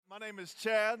My name is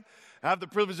Chad. I have the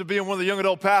privilege of being one of the young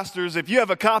adult pastors. If you have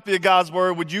a copy of God's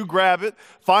Word, would you grab it?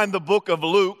 Find the book of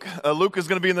Luke. Luke is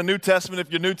going to be in the New Testament if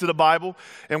you're new to the Bible.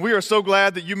 And we are so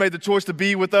glad that you made the choice to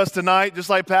be with us tonight. Just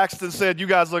like Paxton said, you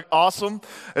guys look awesome.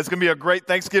 It's going to be a great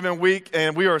Thanksgiving week,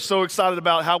 and we are so excited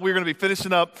about how we're going to be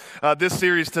finishing up this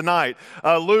series tonight.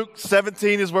 Luke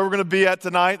 17 is where we're going to be at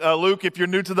tonight. Luke, if you're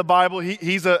new to the Bible,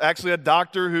 he's actually a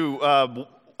doctor who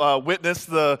witnessed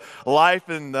the life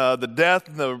and the death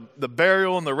and the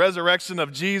burial and the resurrection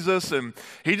of Jesus, and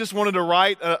he just wanted to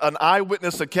write an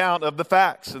eyewitness account of the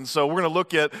facts. And so we're going to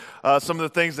look at some of the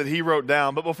things that he wrote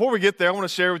down. But before we get there, I want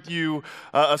to share with you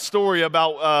a story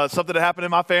about something that happened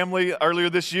in my family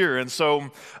earlier this year. And so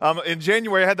in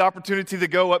January, I had the opportunity to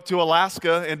go up to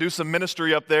Alaska and do some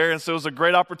ministry up there. And so it was a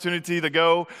great opportunity to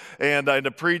go and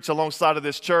to preach alongside of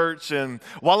this church. And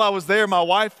while I was there, my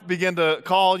wife began to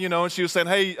call, and she was saying,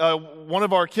 hey, one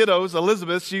of our kiddos,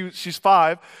 Elizabeth, she's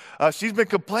 5, she's been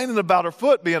complaining about her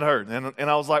foot being hurt. And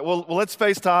I was like, well, let's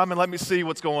FaceTime and let me see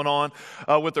what's going on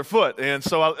with her foot. And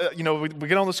so, we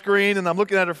get on the screen and I'm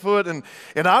looking at her foot and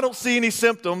I don't see any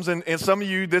symptoms. And some of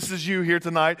you, this is you here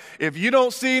tonight. If you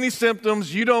don't see any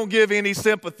symptoms, you don't give any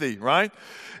sympathy, right?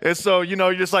 And so,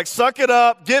 you're just like, suck it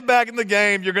up, get back in the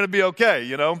game, you're going to be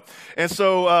okay, And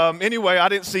so, anyway, I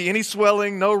didn't see any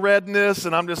swelling, no redness,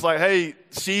 and I'm just like, hey,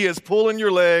 she is pulling your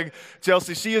leg.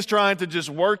 Chelsea, she is trying to just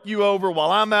work you over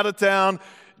while I'm out of town.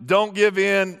 Don't give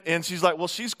in. And she's like, well,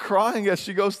 she's crying as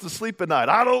she goes to sleep at night.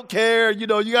 I don't care. You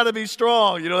got to be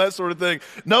strong, that sort of thing.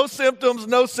 No symptoms,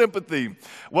 no sympathy.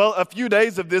 Well, a few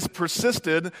days of this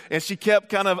persisted, and she kept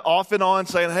kind of off and on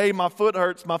saying, hey, my foot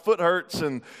hurts.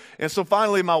 And so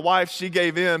finally my wife, she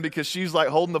gave in because she's like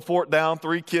holding the fort down,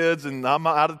 3 kids, and I'm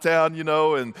out of town,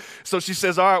 And so she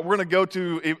says, all right, we're going to go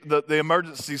to the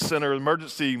emergency center,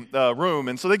 emergency room.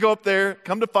 And so they go up there.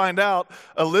 Come to find out,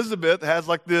 Elizabeth has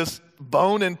like this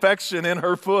bone infection in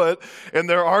her foot, and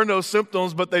there are no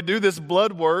symptoms, but they do this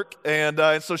blood work,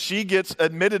 and so she gets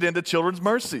admitted into Children's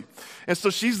Mercy. And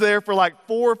so she's there for like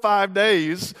 4 or 5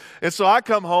 days, and so I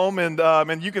come home,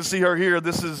 and you can see her here.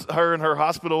 This is her in her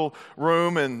hospital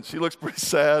room, and she looks pretty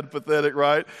sad, pathetic,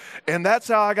 right? And that's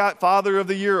how I got Father of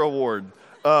the Year award.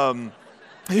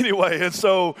 Anyway, and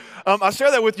so I share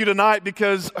that with you tonight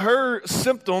because her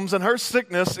symptoms and her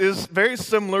sickness is very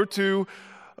similar to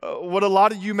what a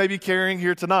lot of you may be carrying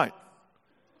here tonight.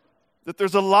 That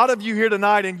there's a lot of you here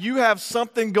tonight and you have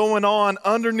something going on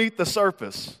underneath the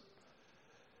surface.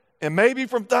 And maybe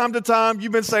from time to time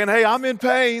you've been saying, hey, I'm in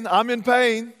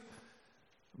pain.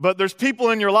 But there's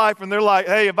people in your life and they're like,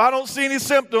 hey, if I don't see any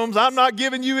symptoms, I'm not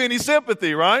giving you any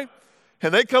sympathy, right?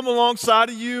 And they come alongside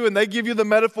of you and they give you the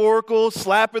metaphorical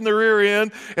slap in the rear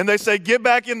end and they say, get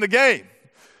back in the game.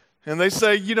 And they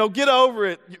say, get over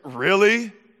it.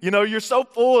 Really? You're so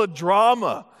full of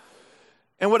drama.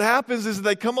 And what happens is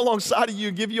they come alongside of you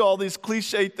and give you all these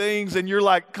cliche things, and you're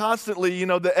like constantly,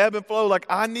 the ebb and flow, like,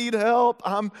 I need help.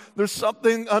 There's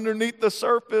something underneath the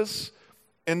surface.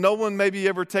 And no one maybe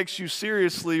ever takes you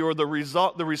seriously, or the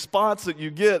response that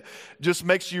you get just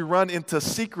makes you run into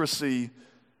secrecy.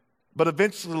 But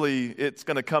eventually it's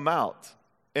going to come out.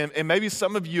 And maybe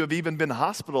some of you have even been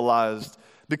hospitalized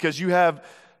because you have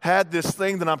had this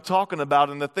thing that I'm talking about,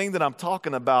 and the thing that I'm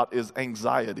talking about is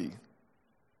anxiety.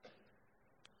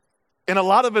 And a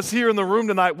lot of us here in the room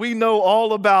tonight, we know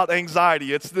all about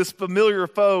anxiety. It's this familiar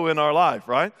foe in our life,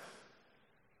 right?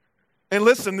 And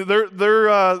listen,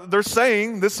 they're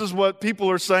saying, this is what people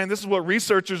are saying, this is what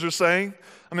researchers are saying.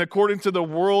 According to the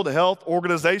World Health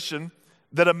Organization,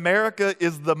 that America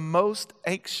is the most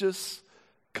anxious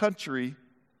country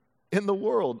in the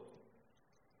world.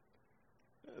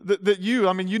 That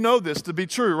you know this to be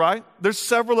true, right? There's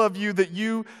several of you that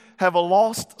you have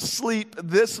lost sleep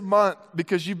this month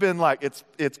because you've been like,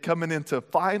 it's coming into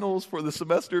finals for the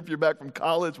semester. If you're back from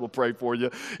college, we'll pray for you.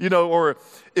 Or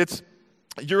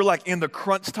you're like in the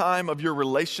crunch time of your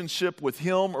relationship with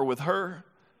him or with her.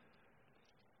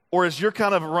 Or as you're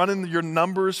kind of running your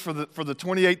numbers for the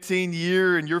 2018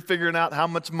 year and you're figuring out how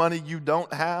much money you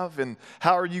don't have and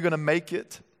how are you going to make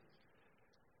it.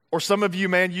 Or some of you,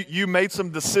 man, you made some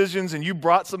decisions and you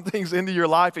brought some things into your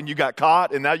life and you got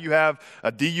caught and now you have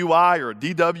a DUI or a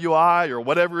DWI or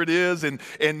whatever it is and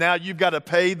now you've got to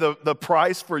pay the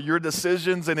price for your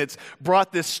decisions and it's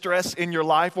brought this stress in your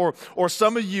life. Or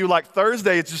some of you, like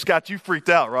Thursday, it's just got you freaked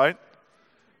out, right?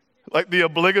 Like the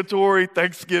obligatory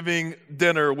Thanksgiving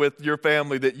dinner with your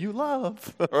family that you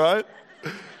love, right?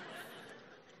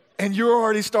 And you're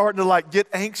already starting to get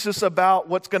anxious about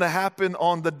what's going to happen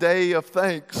on the day of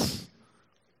thanks.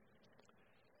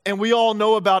 And we all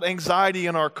know about anxiety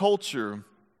in our culture.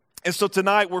 And so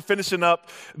tonight we're finishing up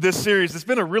this series. It's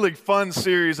been a really fun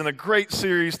series and a great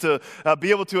series to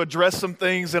be able to address some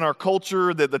things in our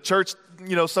culture that the church,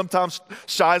 sometimes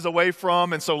shies away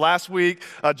from. And so last week,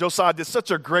 Josiah did such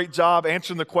a great job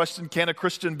answering the question, can a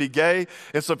Christian be gay?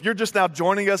 And so if you're just now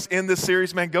joining us in this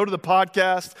series, man, go to the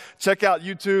podcast, check out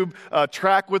YouTube,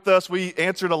 track with us. We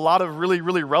answered a lot of really,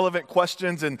 really relevant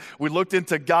questions, and we looked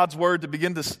into God's Word to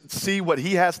begin to see what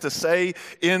He has to say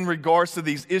in regards to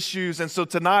these issues. And so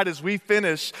tonight, as we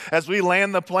finish, as we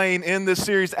land the plane in this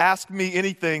series, Ask Me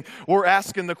Anything, we're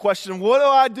asking the question, what do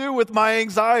I do with my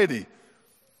anxiety?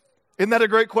 Isn't that a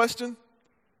great question?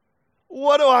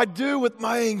 What do I do with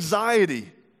my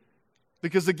anxiety?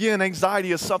 Because again,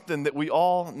 anxiety is something that we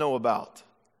all know about.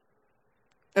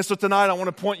 And so tonight I want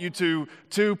to point you to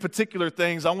two particular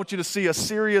things. I want you to see a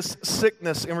serious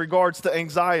sickness in regards to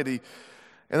anxiety.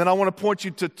 And then I want to point you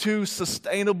to two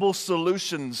sustainable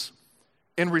solutions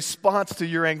in response to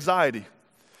your anxiety.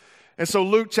 And so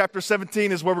Luke chapter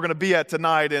 17 is where we're going to be at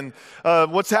tonight. And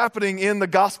what's happening in the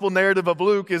gospel narrative of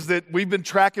Luke is that we've been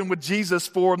tracking with Jesus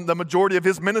for the majority of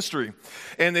his ministry.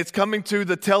 And it's coming to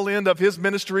the tail end of his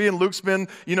ministry. And Luke's been,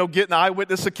 getting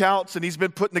eyewitness accounts, and he's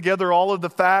been putting together all of the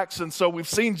facts. And so we've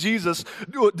seen Jesus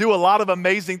do a lot of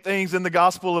amazing things in the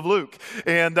gospel of Luke.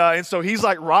 And so he's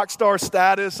like rock star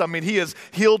status. I mean, he has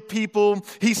healed people.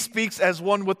 He speaks as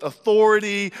one with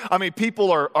authority. I mean,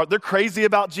 people they're crazy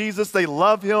about Jesus. They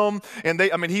love him. And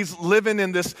he's living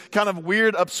in this kind of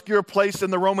weird, obscure place in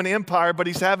the Roman Empire, but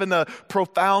he's having a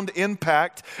profound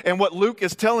impact. And what Luke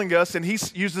is telling us, and he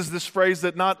uses this phrase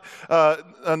that none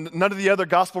of the other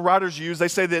gospel writers use. They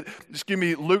say that,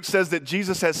 Luke says that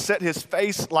Jesus has set his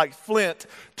face like flint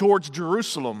towards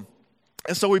Jerusalem.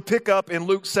 And so we pick up in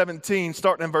Luke 17,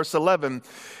 starting in verse 11,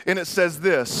 and it says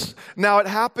this: Now it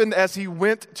happened as he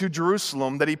went to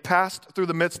Jerusalem that he passed through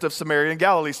the midst of Samaria and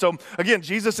Galilee. So again,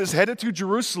 Jesus is headed to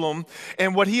Jerusalem,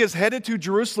 and what he is headed to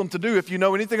Jerusalem to do, if you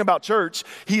know anything about church,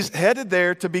 he's headed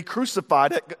there to be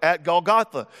crucified at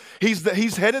Golgotha.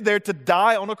 He's headed there to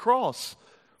die on a cross.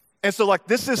 And so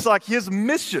this is his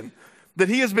mission that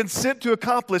he has been sent to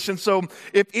accomplish. And so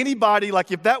if anybody,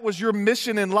 if that was your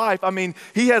mission in life,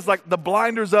 he has the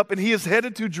blinders up and he is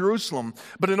headed to Jerusalem.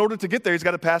 But in order to get there, he's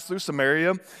got to pass through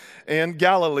Samaria and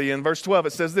Galilee. In verse 12,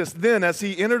 it says this: Then as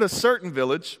he entered a certain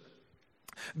village,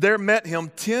 there met him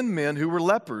 10 men who were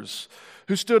lepers,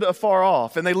 who stood afar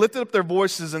off. And they lifted up their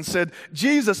voices and said,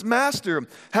 Jesus, Master,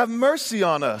 have mercy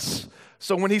on us.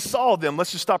 So when he saw them,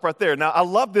 let's just stop right there. Now, I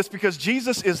love this because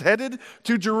Jesus is headed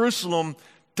to Jerusalem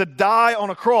to die on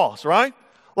a cross, right?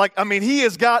 He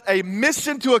has got a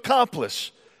mission to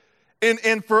accomplish.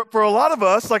 And for a lot of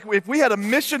us, if we had a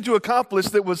mission to accomplish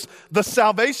that was the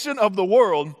salvation of the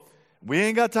world, we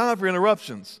ain't got time for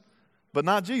interruptions, but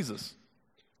not Jesus.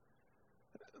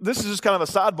 This is just kind of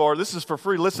a sidebar. This is for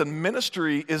free. Listen,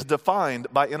 ministry is defined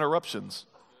by interruptions.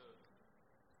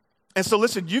 And so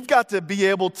listen, you've got to be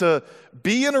able to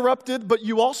be interrupted, but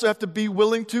you also have to be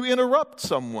willing to interrupt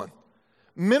someone.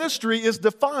 Ministry is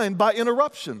defined by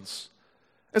interruptions.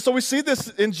 And so we see this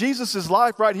in Jesus'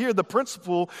 life right here. The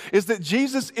principle is that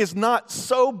Jesus is not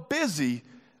so busy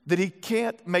that he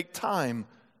can't make time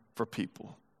for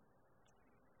people.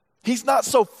 He's not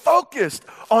so focused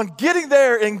on getting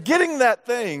there and getting that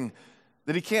thing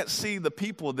that he can't see the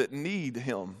people that need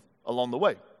him along the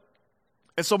way.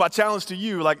 And so my challenge to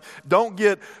you, don't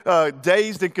get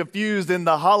dazed and confused in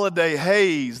the holiday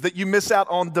haze, that you miss out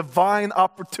on divine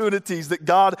opportunities that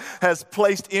God has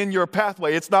placed in your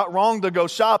pathway. It's not wrong to go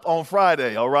shop on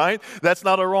Friday, all right? That's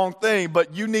not a wrong thing,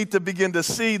 but you need to begin to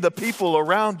see the people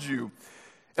around you.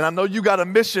 And I know you got a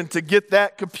mission to get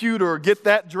that computer or get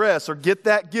that dress or get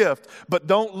that gift, but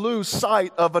don't lose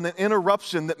sight of an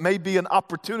interruption that may be an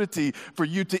opportunity for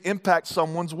you to impact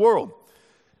someone's world.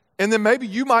 And then maybe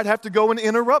you might have to go and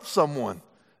interrupt someone.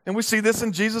 And we see this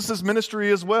in Jesus'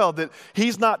 ministry as well, that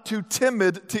he's not too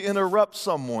timid to interrupt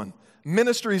someone.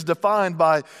 Ministry is defined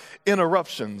by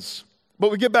interruptions.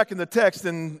 But we get back in the text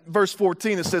in verse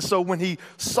 14, it says, So when he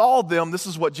saw them, this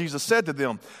is what Jesus said to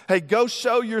them, Hey, go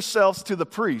show yourselves to the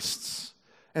priests.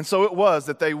 And so it was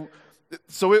that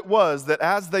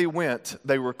as they went,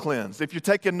 they were cleansed. If you're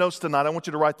taking notes tonight, I want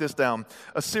you to write this down.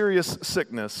 A serious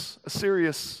sickness.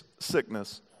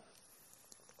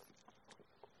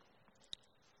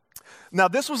 Now,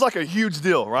 this was a huge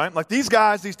deal, right? These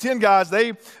 10 guys,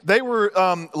 they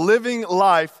were living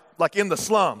life like in the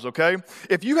slums, okay?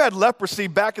 If you had leprosy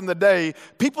back in the day,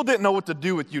 people didn't know what to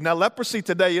do with you. Now, leprosy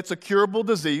today, it's a curable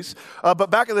disease,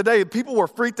 but back in the day, people were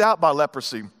freaked out by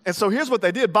leprosy. And so here's what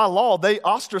they did. By law, they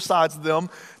ostracized them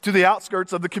to the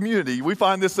outskirts of the community. We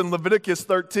find this in Leviticus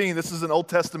 13. This is an Old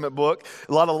Testament book,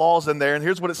 a lot of laws in there. And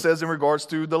here's what it says in regards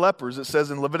to the lepers. It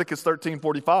says in Leviticus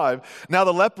 13:45, now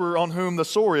the leper on whom the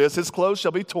sore is, his clothes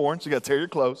shall be torn, so you got to tear your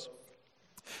clothes.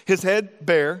 His head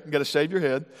bare, you got to shave your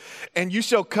head, and you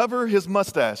shall cover his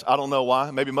mustache. I don't know why.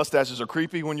 Maybe mustaches are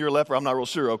creepy when you're a leper. I'm not real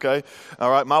sure, okay?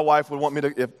 All right, my wife would want me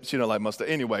to, if she don't like mustache.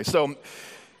 Anyway, so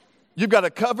you've got to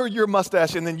cover your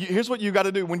mustache, and then here's what you got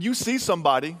to do. When you see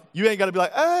somebody, you ain't got to be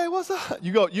like, hey, what's up?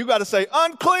 You got to say,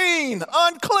 unclean,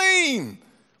 unclean.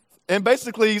 And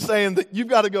basically he's saying that you've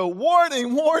got to go,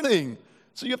 warning, warning.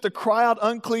 So you have to cry out,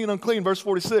 unclean, unclean. Verse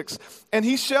 46, and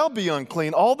he shall be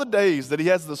unclean. All the days that he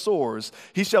has the sores,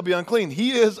 he shall be unclean.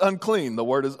 He is unclean. The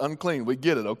word is unclean. We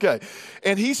get it, okay.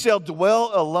 And he shall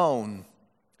dwell alone,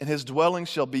 and his dwelling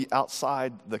shall be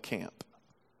outside the camp.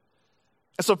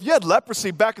 And so if you had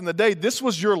leprosy back in the day, this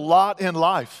was your lot in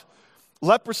life.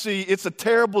 Leprosy, it's a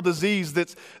terrible disease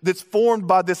that's formed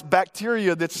by this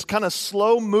bacteria that's kind of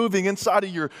slow moving inside of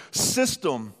your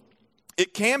system.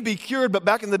 It can be cured, but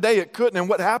back in the day it couldn't. And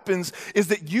what happens is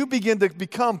that you begin to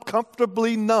become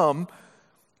comfortably numb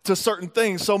to certain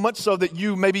things, so much so that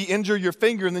you maybe injure your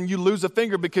finger and then you lose a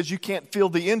finger because you can't feel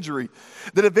the injury.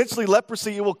 That eventually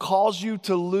leprosy, it will cause you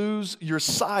to lose your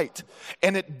sight,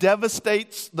 and it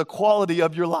devastates the quality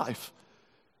of your life.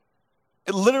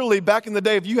 It literally, back in the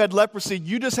day, if you had leprosy,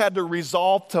 you just had to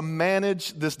resolve to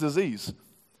manage this disease.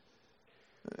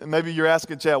 And maybe you're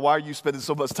asking, Chad, why are you spending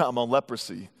so much time on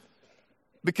leprosy?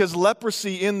 Because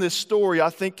leprosy in this story,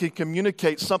 I think, can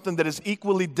communicate something that is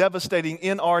equally devastating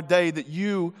in our day that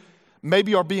you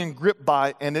maybe are being gripped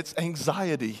by, and it's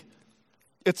anxiety.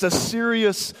 It's a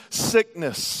serious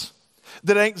sickness.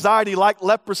 That anxiety, like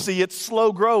leprosy, it's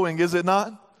slow growing, is it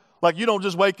not? Like you don't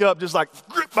just wake up just like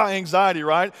gripped by anxiety,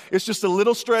 right? It's just a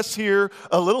little stress here,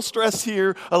 a little stress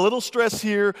here, a little stress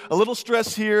here, a little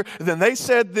stress here. And then they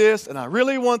said this, and I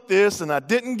really want this, and I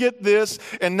didn't get this,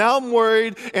 and now I'm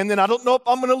worried, and then I don't know if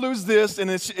I'm going to lose this, and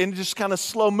it's just kind of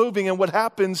slow moving. And what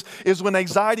happens is when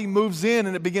anxiety moves in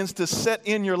and it begins to set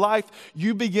in your life,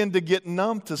 you begin to get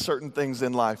numb to certain things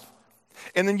in life.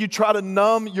 And then you try to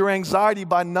numb your anxiety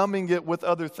by numbing it with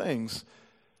other things.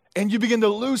 And you begin to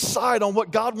lose sight on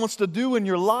what God wants to do in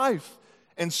your life.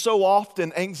 And so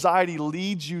often, anxiety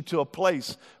leads you to a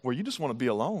place where you just want to be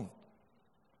alone.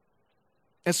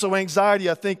 And so anxiety,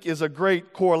 I think, is a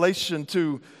great correlation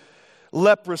to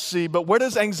leprosy. But where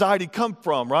does anxiety come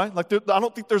from, right? Like, I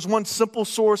don't think there's one simple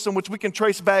source in which we can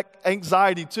trace back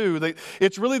anxiety to.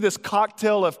 It's really this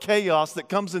cocktail of chaos that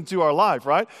comes into our life,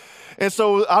 right? And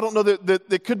so I don't know that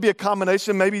it could be a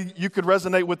combination. Maybe you could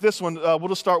resonate with this one. We'll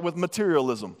just start with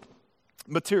materialism.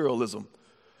 Materialism.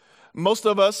 Most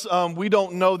of us, we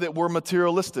don't know that we're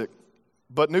materialistic.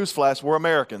 But newsflash, we're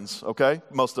Americans, okay?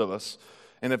 Most of us.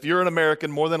 And if you're an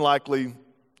American, more than likely,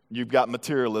 you've got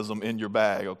materialism in your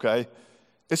bag, okay?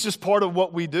 It's just part of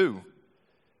what we do.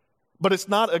 But it's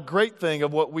not a great thing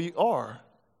of what we are.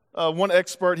 One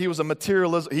expert, he is a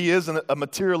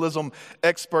materialism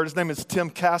expert. His name is Tim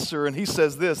Kasser, and he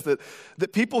says this,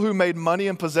 that people who made money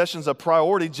and possessions a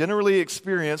priority generally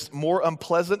experienced more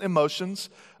unpleasant emotions,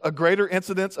 a greater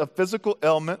incidence of physical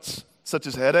ailments, such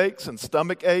as headaches and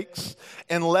stomach aches,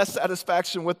 and less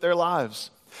satisfaction with their lives.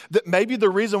 That maybe the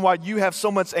reason why you have so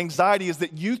much anxiety is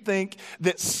that you think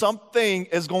that something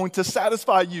is going to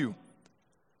satisfy you.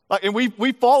 And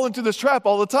we fall into this trap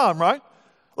all the time, right?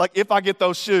 Like if I get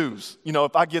those shoes,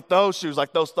 if I get those shoes,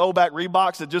 like those throwback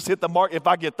Reeboks that just hit the mark, if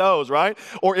I get those, right?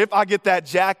 Or if I get that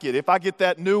jacket, if I get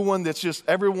that new one that's just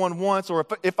everyone wants, or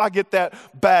if I get that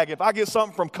bag, if I get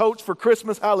something from Coach for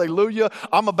Christmas, hallelujah,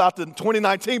 I'm about to,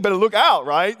 2019, better look out,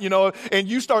 right? And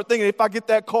you start thinking, if I get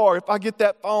that car, if I get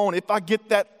that phone, if I get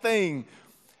that thing.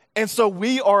 And so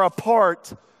we are a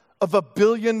part of a $1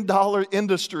 billion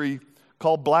industry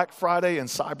called Black Friday and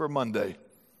Cyber Monday.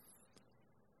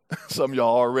 Some of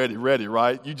y'all are ready,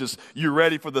 right? You're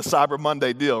ready for the Cyber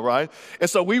Monday deal, right? And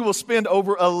so we will spend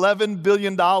over $11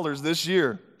 billion this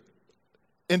year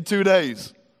in 2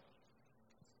 days.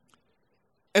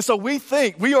 And so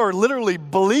we are literally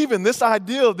believing this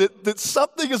idea that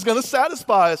something is going to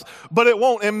satisfy us, but it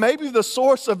won't. And maybe the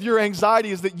source of your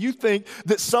anxiety is that you think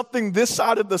that something this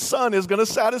side of the sun is going to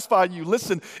satisfy you.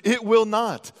 Listen, it will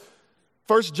not.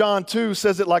 1 John 2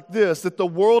 says it like this, that the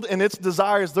world and its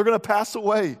desires, they're going to pass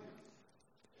away.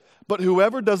 But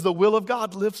whoever does the will of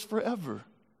God lives forever.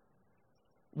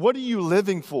 What are you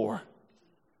living for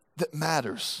that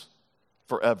matters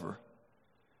forever?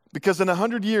 Because in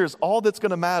 100 years, all that's going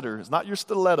to matter is not your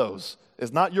stilettos,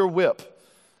 it's not your whip,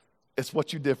 it's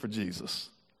what you did for Jesus.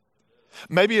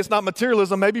 Maybe it's not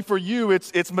materialism. Maybe for you,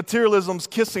 it's materialism's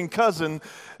kissing cousin,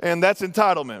 and that's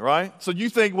entitlement, right? So you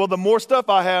think, well, the more stuff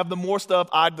I have, the more stuff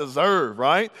I deserve,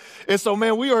 right? And so,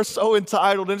 man, we are so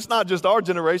entitled, and it's not just our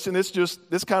generation. It's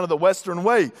kind of the Western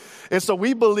way. And so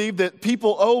we believe that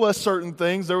people owe us certain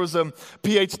things. There was a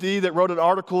PhD that wrote an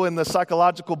article in the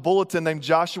Psychological Bulletin named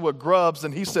Joshua Grubbs,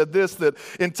 and he said this, that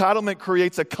entitlement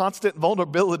creates a constant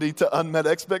vulnerability to unmet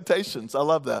expectations. I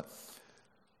love that.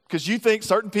 Because you think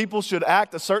certain people should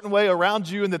act a certain way around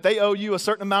you and that they owe you a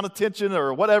certain amount of attention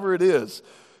or whatever it is.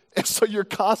 And so you're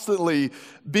constantly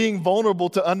being vulnerable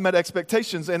to unmet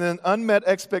expectations. And then unmet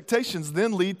expectations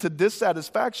then lead to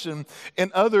dissatisfaction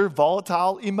and other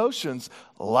volatile emotions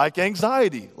like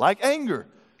anxiety, like anger.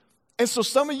 And so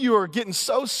some of you are getting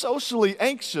so socially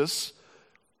anxious,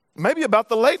 maybe about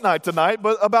the late night tonight,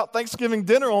 but about Thanksgiving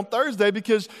dinner on Thursday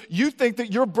because you think that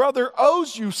your brother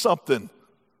owes you something.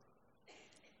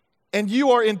 And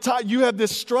you are you have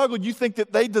this struggle. You think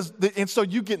that and so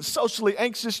you get socially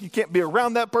anxious. You can't be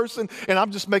around that person. And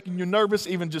I'm just making you nervous,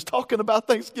 even just talking about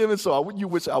Thanksgiving. So you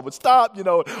wish I would stop,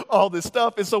 all this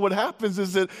stuff. And so what happens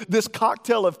is that this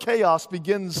cocktail of chaos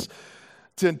begins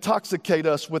to intoxicate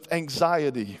us with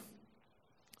anxiety.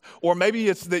 Or maybe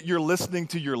it's that you're listening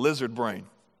to your lizard brain.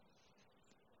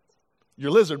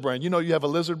 Your lizard brain. You have a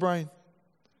lizard brain?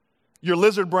 Your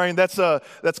lizard brain, that's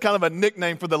kind of a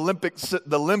nickname for the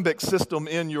limbic system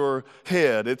in your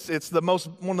head. It's one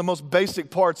of the most basic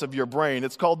parts of your brain.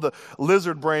 It's called the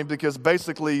lizard brain because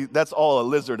basically that's all a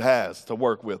lizard has to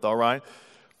work with, all right?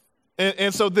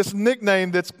 And so this nickname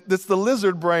that's the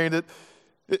lizard brain,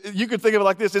 you could think of it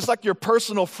like this. It's like your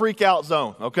personal freak out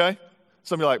zone, okay?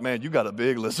 Some of you are like, man, you got a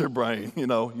big lizard brain.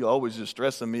 You're always just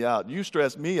stressing me out. You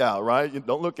stress me out, right?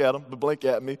 Don't look at them, but blink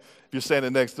at me if you're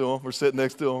standing next to them or sitting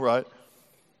next to them, right?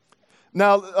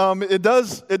 Now, it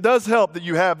does help that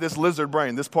you have this lizard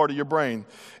brain, this part of your brain.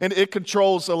 And it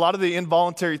controls a lot of the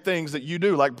involuntary things that you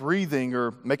do, like breathing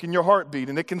or making your heart beat.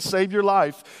 And it can save your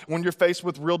life when you're faced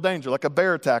with real danger, like a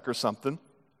bear attack or something.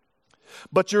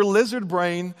 But your lizard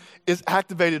brain is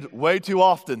activated way too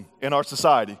often in our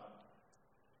society.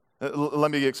 Let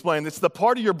me explain. It's the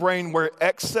part of your brain where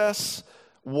excess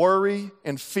worry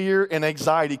and fear and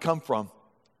anxiety come from.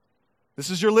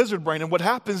 This is your lizard brain. And what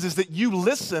happens is that you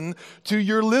listen to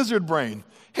your lizard brain.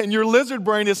 And your lizard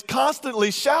brain is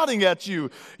constantly shouting at you,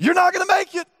 you're not going to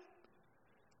make it.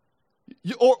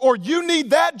 Or you need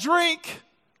that drink.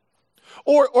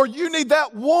 Or you need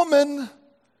that woman.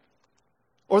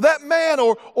 Or that man.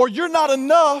 Or you're not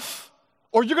enough.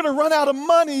 Or you're going to run out of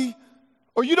money.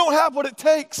 Or you don't have what it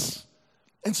takes.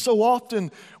 And so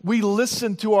often we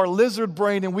listen to our lizard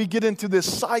brain and we get into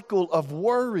this cycle of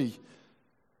worry.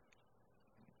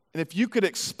 And if you could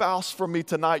espouse for me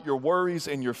tonight your worries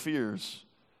and your fears,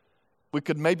 we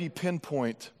could maybe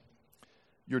pinpoint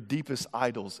your deepest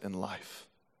idols in life.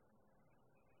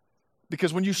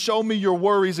 Because when you show me your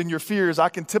worries and your fears, I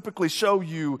can typically show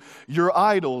you your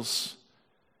idols.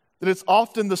 That it's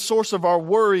often the source of our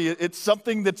worry. It's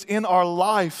something that's in our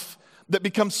life that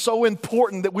becomes so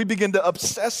important that we begin to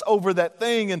obsess over that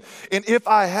thing. And if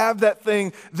I have that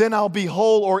thing, then I'll be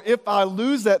whole. Or if I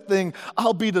lose that thing,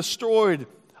 I'll be destroyed.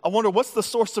 I wonder, what's the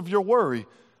source of your worry?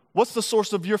 What's the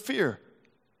source of your fear?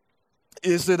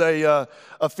 Is it a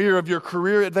fear of your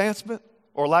career advancement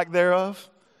or lack thereof?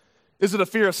 Is it a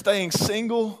fear of staying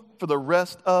single for the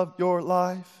rest of your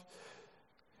life?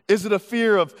 Is it a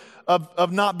fear of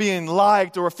not being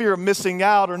liked, or a fear of missing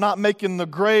out, or not making the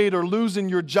grade, or losing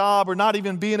your job, or not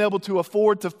even being able to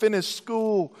afford to finish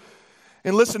school?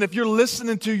 And listen, if you're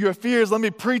listening to your fears, let me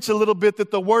preach a little bit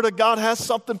that the Word of God has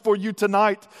something for you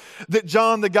tonight. That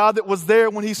John, the guy that was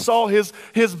there when he saw his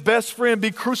best friend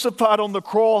be crucified on the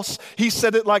cross, he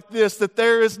said it like this, that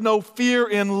there is no fear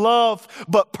in love,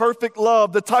 but perfect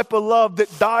love, the type of love that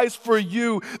dies for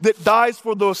you, that dies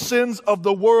for the sins of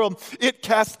the world. It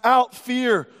casts out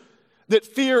fear, that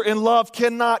fear and love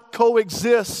cannot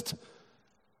coexist.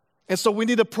 And so we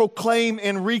need to proclaim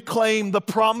and reclaim the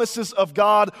promises of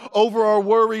God over our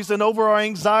worries and over our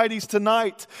anxieties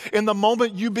tonight. And the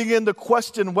moment you begin to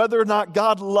question whether or not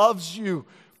God loves you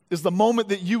is the moment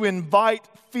that you invite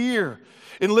fear.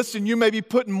 And listen, you may be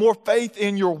putting more faith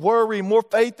in your worry, more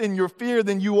faith in your fear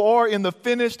than you are in the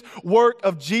finished work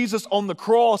of Jesus on the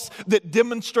cross that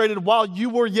demonstrated while you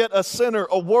were yet a sinner,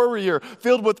 a worrier,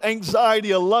 filled with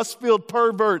anxiety, a lust-filled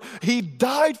pervert, he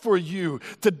died for you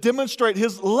to demonstrate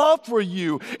his love for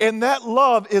you. And that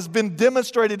love has been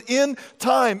demonstrated in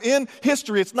time, in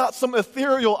history. It's not some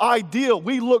ethereal ideal.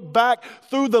 We look back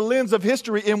through the lens of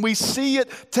history and we see it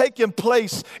taking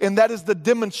place, and that is the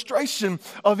demonstration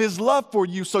of his love for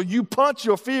you. So you punch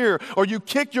your fear or you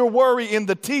kick your worry in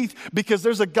the teeth because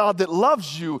there's a God that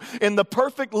loves you. And the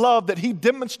perfect love that he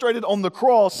demonstrated on the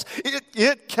cross,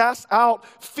 it casts out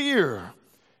fear.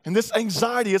 And this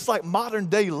anxiety, it's like modern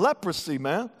day leprosy,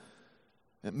 man.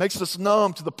 It makes us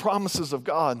numb to the promises of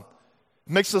God.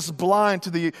 It makes us blind to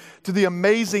the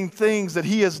amazing things that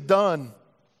he has done.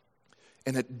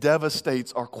 And it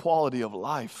devastates our quality of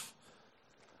life.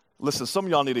 Listen, some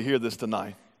of y'all need to hear this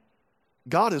tonight.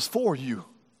 God is for you.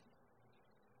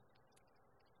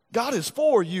 God is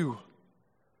for you.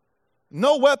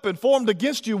 No weapon formed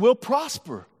against you will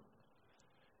prosper.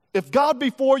 If God be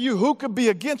for you, who could be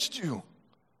against you?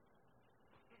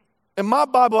 In my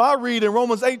Bible, I read in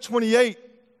Romans 8:28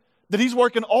 that he's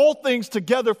working all things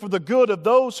together for the good of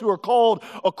those who are called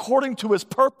according to his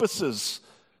purposes.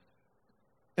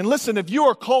 And listen, if you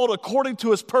are called according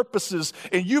to his purposes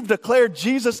and you've declared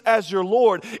Jesus as your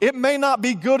Lord, it may not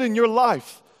be good in your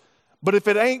life. But if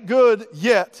it ain't good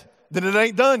yet, then it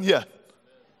ain't done yet.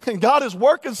 And God is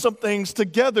working some things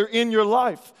together in your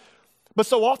life. But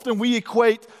so often we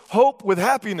equate hope with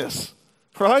happiness,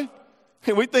 right?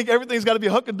 And we think everything's got to be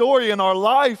hunky-dory in our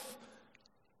life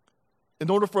in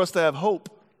order for us to have hope.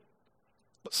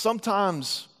 But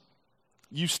sometimes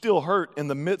you still hurt in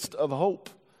the midst of hope.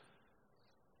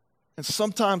 And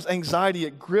sometimes anxiety,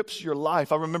 it grips your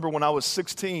life. I remember when I was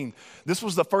 16, this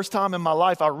was the first time in my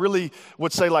life I really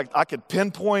would say like I could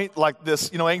pinpoint like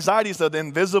this. You know, anxiety is an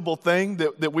invisible thing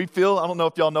that we feel. I don't know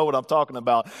if y'all know what I'm talking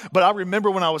about. But I remember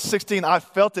when I was 16, I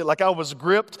felt it like I was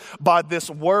gripped by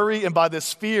this worry and by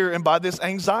this fear and by this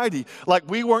anxiety. Like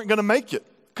we weren't going to make it.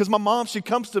 Because my mom, she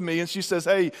comes to me and she says,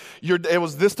 hey, it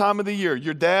was this time of the year.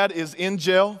 Your dad is in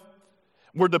jail.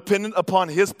 We're dependent upon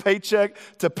his paycheck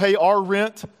to pay our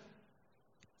rent.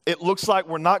 It looks like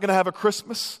we're not going to have a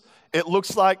Christmas. It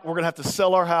looks like we're going to have to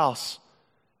sell our house.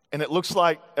 And it looks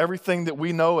like everything that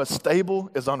we know as stable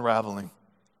is unraveling.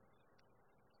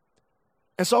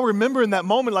 And so I remember in that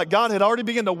moment, like God had already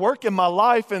begun to work in my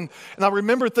life. And I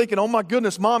remember thinking, oh my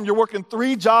goodness, Mom, you're working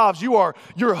 3 jobs.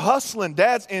 You're hustling.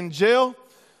 Dad's in jail.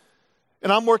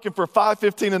 And I'm working for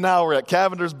 $5.15 an hour at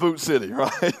Cavender's Boot City,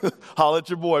 right? Holla at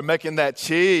your boy, making that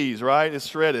cheese, right? It's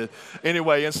shredded.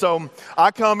 Anyway, and so I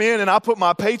come in and I put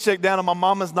my paycheck down on my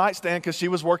mama's nightstand because she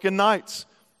was working nights.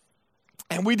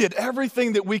 And we did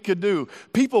everything that we could do.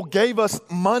 People gave us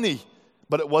money,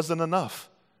 but it wasn't enough.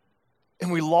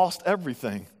 And we lost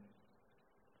everything.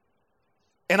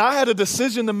 And I had a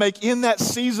decision to make in that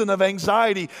season of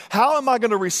anxiety. How am I going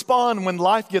to respond when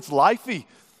life gets lifey?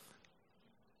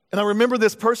 And I remember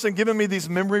this person giving me these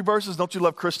memory verses. Don't you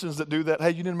love Christians that do that? Hey,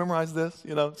 you didn't memorize this?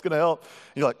 You know, it's going to help. And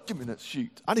you're like, give me that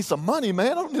sheet. I need some money,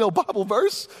 man. I don't need no Bible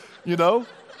verse, you know.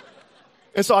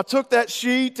 And so I took that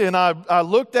sheet and I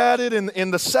looked at it.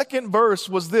 And the second verse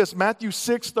was this, Matthew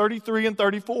 6:33 and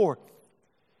 34.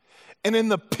 And in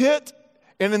the pit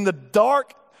and in the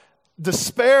dark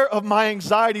despair of my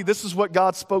anxiety, this is what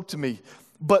God spoke to me.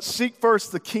 But seek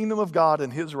first the kingdom of God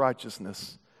and his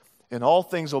righteousness, and all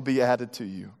things will be added to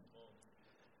you.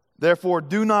 Therefore,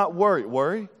 do not worry.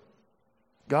 Worry?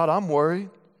 God, I'm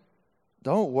worried.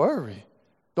 Don't worry.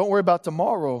 Don't worry about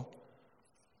tomorrow.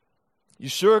 You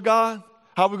sure, God?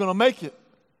 How are we going to make it?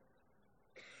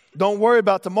 Don't worry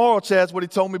about tomorrow, Chad's what he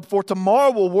told me before.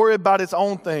 Tomorrow will worry about its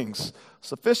own things.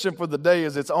 Sufficient for the day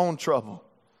is its own trouble.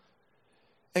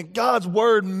 And God's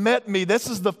word met me. This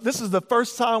is the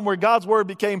first time where God's word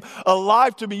became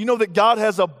alive to me. You know that God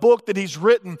has a book that he's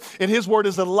written, and his word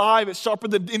is alive. It's sharper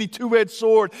than any two-edged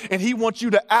sword, and he wants you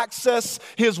to access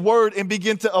his word and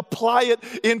begin to apply it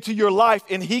into your life,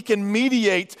 and he can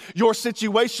mediate your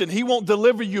situation. He won't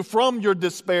deliver you from your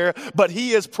despair, but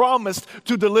he has promised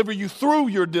to deliver you through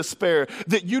your despair,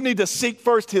 that you need to seek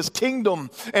first his kingdom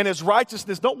and his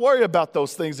righteousness. Don't worry about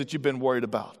those things that you've been worried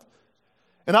about.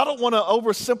 And I don't want to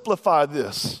oversimplify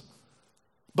this,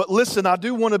 but listen, I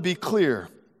do want to be clear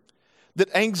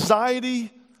that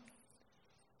anxiety,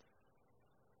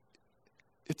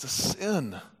 it's a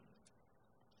sin.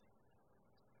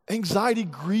 Anxiety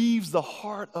grieves the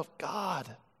heart of God.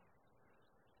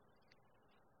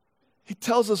 He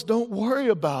tells us don't worry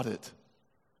about it.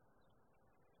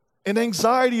 And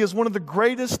anxiety is one of the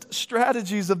greatest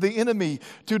strategies of the enemy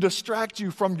to distract you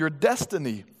from your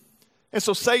destiny. And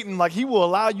so Satan, he will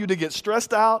allow you to get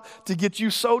stressed out, to get you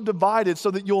so divided so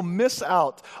that you'll miss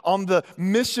out on the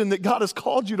mission that God has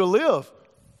called you to live.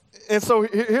 And so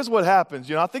here's what happens.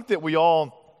 I think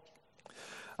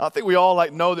we all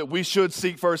know that we should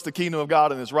seek first the kingdom of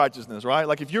God and his righteousness,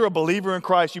 right? If you're a believer in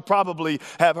Christ, you probably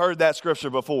have heard that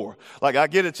scripture before. I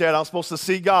get it, Chad, I'm supposed to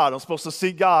seek God. I'm supposed to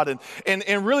seek God.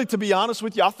 And really, to be honest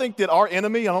with you, I think that our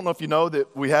enemy, I don't know if you know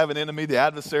that we have an enemy, the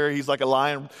adversary. He's like a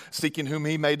lion seeking whom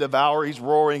he may devour. He's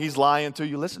roaring. He's lying to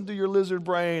you. Listen to your lizard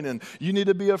brain, and you need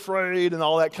to be afraid and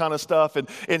all that kind of stuff. But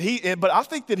I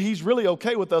think that he's really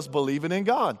okay with us believing in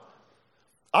God.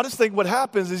 I just think what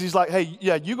happens is he's like, hey,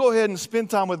 yeah, you go ahead and spend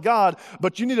time with God,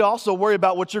 but you need to also worry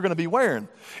about what you're going to be wearing.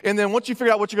 And then once you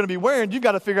figure out what you're going to be wearing, you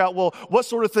got to figure out, well, what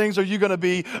sort of things are you going to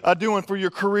be doing for your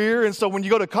career? And so when you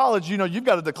go to college, you've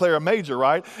got to declare a major,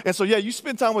 right? And so, yeah, you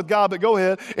spend time with God, but go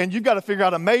ahead, and you've got to figure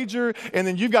out a major, and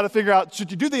then you've got to figure out,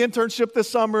 should you do the internship this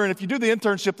summer? And if you do the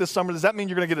internship this summer, does that mean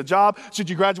you're going to get a job? Should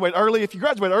you graduate early? If you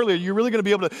graduate early, are you really going to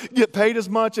be able to get paid as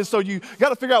much? And so you got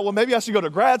to figure out, well, maybe I should go to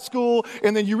grad school,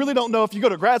 and then you really don't know if you go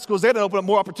to grad school, is that going to open up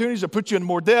more opportunities or put you in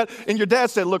more debt? And your dad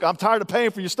said, look, I'm tired of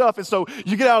paying for your stuff. And so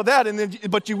you get out of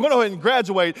that, but you went ahead and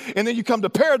graduate, and then you come to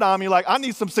Paradigm, and you're like, I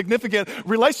need some significant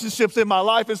relationships in my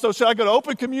life. And so should I go to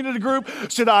open community group?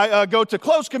 Should I go to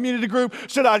closed community group?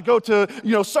 Should I go to,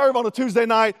 serve on a Tuesday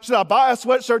night? Should I buy a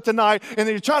sweatshirt tonight? And then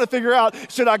you're trying to figure out,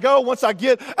 should I go once I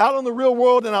get out on the real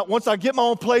world and once I get my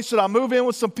own place? Should I move in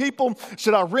with some people?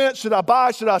 Should I rent? Should I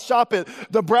buy? Should I shop at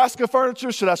Nebraska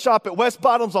Furniture? Should I shop at West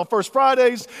Bottoms on First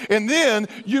Fridays? And then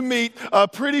you meet a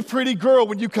pretty, pretty girl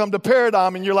when you come to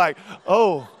Paradigm, and you're like,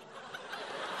 oh,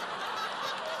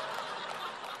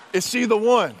 is she the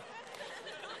one?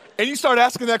 And you start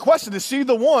asking that question, is she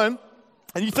the one?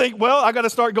 And you think, well, I got to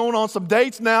start going on some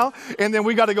dates now, and then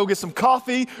we got to go get some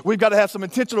coffee. We've got to have some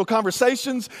intentional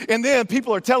conversations, and then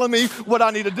people are telling me what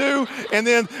I need to do. And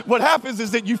then what happens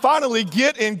is that you finally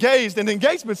get engaged, and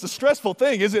engagement's a stressful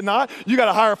thing, is it not? You got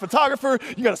to hire a photographer,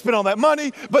 you got to spend all that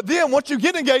money. But then once you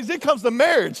get engaged, then comes the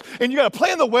marriage, and you got to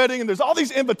plan the wedding, and there's all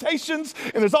these invitations,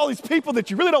 and there's all these people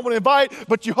that you really don't want to invite,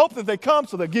 but you hope that they come,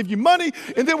 so they'll give you money.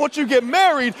 And then once you get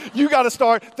married, you got to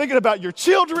start thinking about your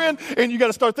children, and you got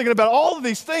to start thinking about all of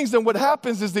these things. And what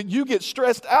happens is that you get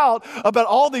stressed out about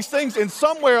all these things, and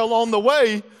somewhere along the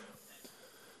way,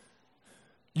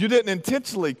 you didn't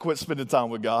intentionally quit spending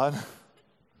time with God,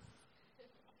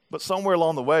 but somewhere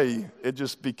along the way, it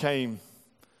just became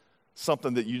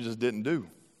something that you just didn't do.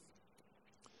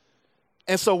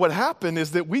 And so what happened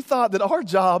is that we thought that our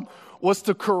job was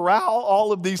to corral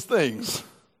all of these things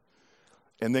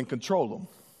and then control them.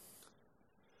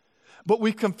 But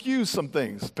we confused some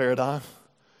things, Paradigm.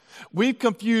 We've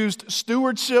confused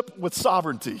stewardship with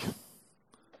sovereignty.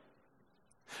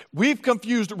 We've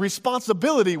confused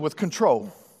responsibility with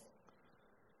control.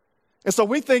 And so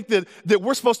we think that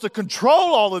we're supposed to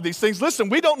control all of these things. Listen,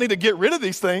 we don't need to get rid of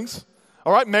these things.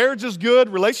 All right, marriage is good,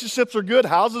 relationships are good,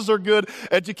 houses are good,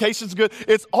 education's good.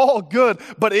 It's all good,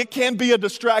 but it can be a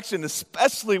distraction,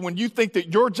 especially when you think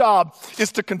that your job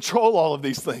is to control all of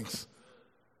these things.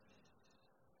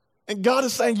 And God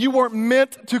is saying you weren't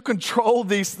meant to control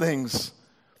these things.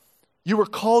 You were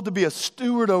called to be a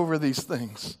steward over these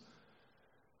things.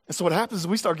 And so what happens is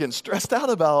we start getting stressed out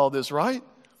about all this, right?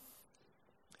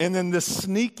 And then this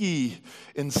sneaky,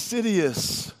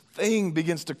 insidious thing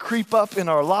begins to creep up in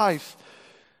our life,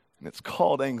 and it's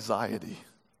called anxiety.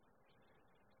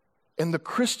 And the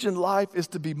Christian life is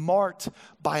to be marked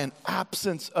by an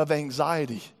absence of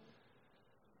anxiety.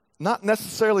 Not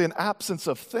necessarily an absence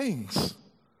of things,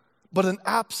 but an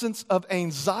absence of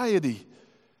anxiety.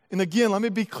 And again, let me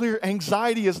be clear,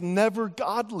 anxiety is never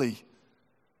godly.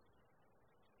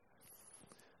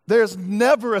 There's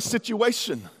never a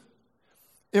situation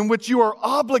in which you are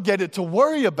obligated to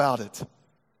worry about it.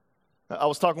 I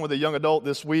was talking with a young adult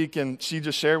this week, and she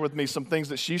just shared with me some things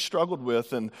that she struggled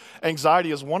with, and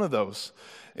anxiety is one of those.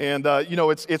 And,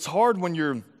 it's hard when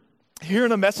you're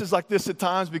hearing a message like this at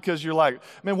times because you're like,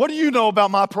 man, what do you know about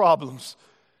my problems?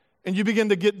 And you begin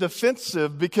to get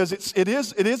defensive because it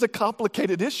is a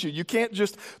complicated issue. You can't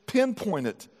just pinpoint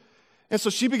it. And so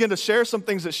she began to share some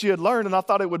things that she had learned, and I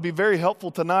thought it would be very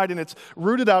helpful tonight. And it's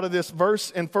rooted out of this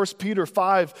verse in 1 Peter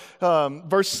 5,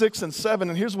 verse 6 and 7.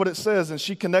 And here's what it says. And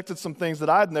she connected some things that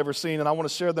I had never seen, and I want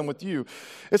to share them with you.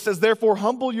 It says, therefore,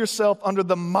 humble yourself under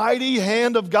the mighty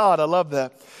hand of God. I love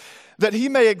that. That he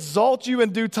may exalt you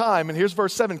in due time. And here's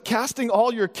verse 7. Casting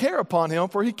all your care upon him,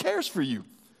 for he cares for you.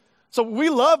 So we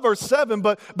love verse 7,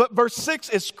 but verse 6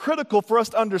 is critical for us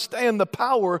to understand the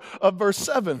power of verse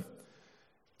 7.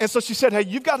 And so she said, hey,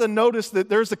 you've got to notice that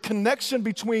there's a connection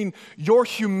between your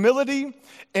humility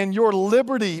and your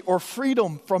liberty or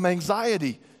freedom from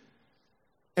anxiety.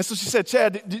 And so she said,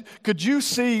 Chad, could you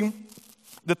see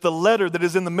that the letter that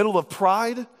is in the middle of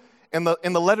pride and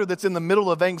the letter that's in the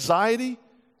middle of anxiety,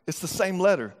 it's the same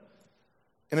letter.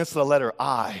 And it's the letter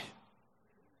I.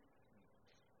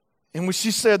 And when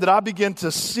she said that, I began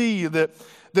to see that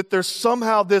there's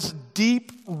somehow this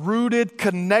deep-rooted,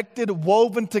 connected,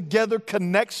 woven together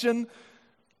connection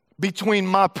between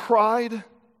my pride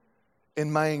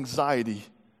and my anxiety.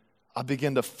 I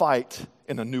began to fight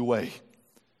in a new way.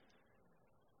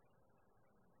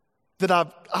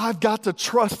 That I've got to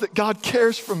trust that God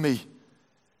cares for me.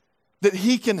 That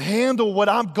He can handle what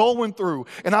I'm going through,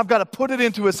 and I've got to put it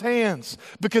into His hands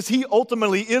because He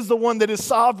ultimately is the one that is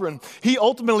sovereign. He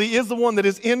ultimately is the one that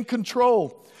is in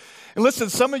control. And listen,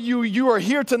 some of you are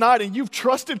here tonight and you've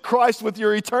trusted Christ with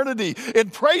your eternity,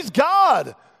 and praise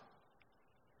God,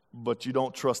 but you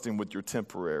don't trust Him with your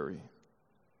temporary.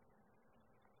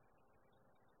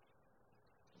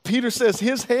 Peter says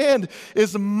His hand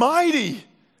is mighty.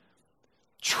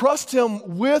 Trust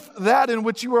Him with that in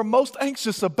which you are most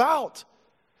anxious about.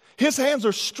 His hands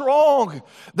are strong.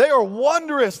 They are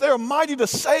wondrous. They are mighty to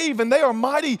save, and they are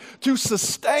mighty to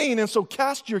sustain. And so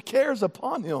cast your cares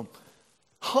upon Him.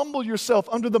 Humble yourself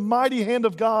under the mighty hand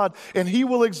of God, and He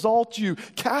will exalt you.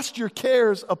 Cast your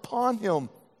cares upon Him.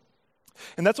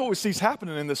 And that's what we see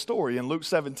happening in this story in Luke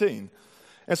 17.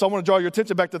 And so I want to draw your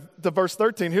attention back to verse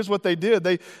 13. Here's what they did.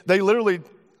 They literally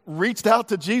reached out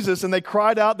to Jesus, and they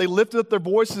cried out. They lifted up their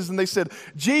voices, and they said,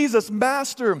 Jesus,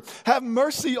 Master, have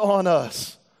mercy on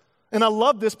us. And I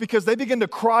love this because they began to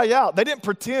cry out. They didn't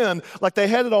pretend like they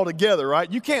had it all together,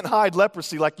 right? You can't hide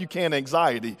leprosy like you can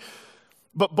anxiety.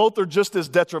 But both are just as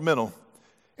detrimental.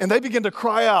 And they begin to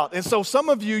cry out. And so some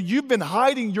of you, you've been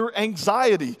hiding your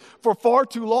anxiety for far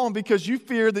too long because you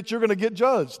fear that you're going to get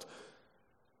judged.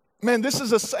 Man, this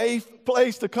is a safe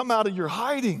place to come out of your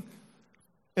hiding.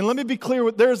 And let me be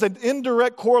clear, there's an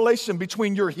indirect correlation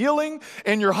between your healing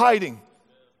and your hiding.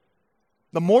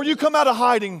 The more you come out of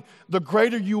hiding, the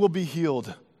greater you will be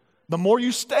healed. The more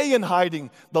you stay in hiding,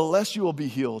 the less you will be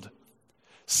healed.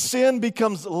 Sin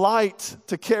becomes light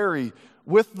to carry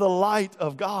with the light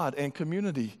of God and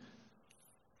community.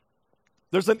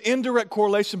 There's an indirect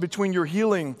correlation between your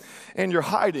healing and your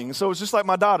hiding. So it's just like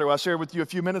my daughter I shared with you a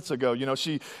few minutes ago. You know,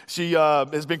 she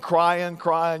has been crying,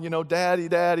 you know,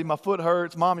 Daddy, my foot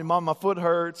hurts. Mommy, my foot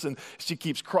hurts. And she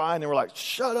keeps crying, and we're like,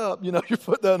 shut up, you know, your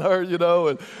foot doesn't hurt, you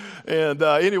know. And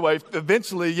anyway,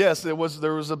 eventually, yes, there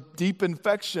was a deep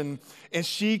infection, and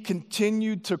she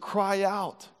continued to cry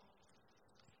out.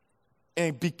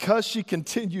 And because she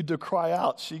continued to cry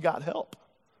out, she got help.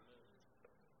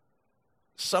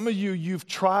 Some of you, you've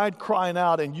tried crying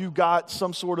out and you got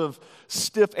some sort of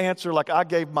stiff answer like I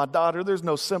gave my daughter. There's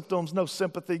no symptoms, no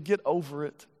sympathy. Get over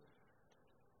it.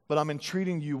 But I'm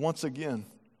entreating you once again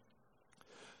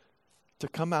to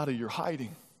come out of your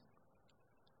hiding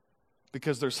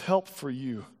because there's help for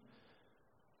you.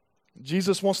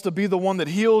 Jesus wants to be the one that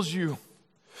heals you.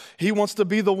 He wants to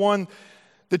be the one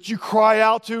that you cry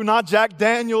out to, not Jack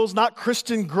Daniels, not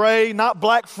Christian Grey, not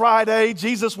Black Friday.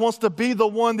 Jesus wants to be the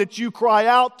one that you cry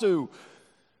out to.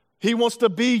 He wants to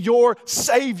be your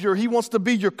Savior. He wants to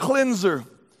be your cleanser.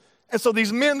 And so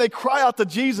these men, they cry out to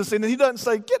Jesus, and He doesn't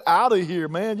say, get out of here,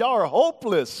 man. Y'all are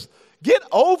hopeless. Get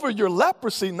over your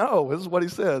leprosy. No, this is what He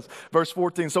says. Verse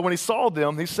 14, so when He saw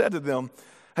them, He said to them,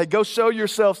 hey, go show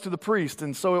yourselves to the priest.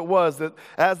 And so it was that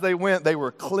as they went, they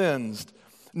were cleansed.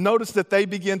 Notice that they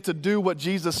begin to do what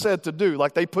Jesus said to do,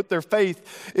 like they put their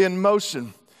faith in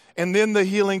motion. And then the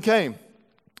healing came.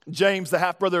 James, the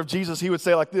half-brother of Jesus, he would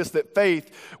say like this, that faith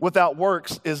without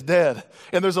works is dead.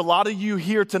 And there's a lot of you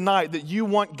here tonight that you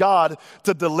want God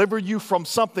to deliver you from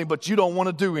something, but you don't want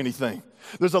to do anything.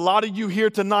 There's a lot of you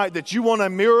here tonight that you want a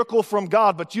miracle from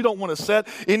God, but you don't want to set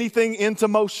anything into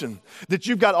motion. That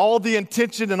you've got all the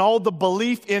intention and all the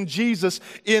belief in Jesus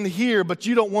in here, but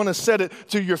you don't want to set it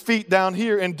to your feet down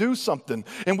here and do something.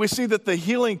 And we see that the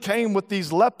healing came with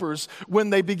these lepers when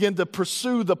they began to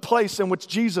pursue the place in which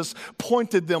Jesus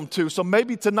pointed them to. So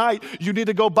maybe tonight you need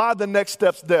to go by the Next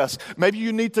Steps desk. Maybe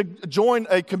you need to join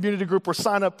a community group or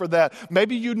sign up for that.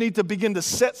 Maybe you need to begin to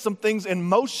set some things in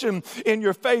motion in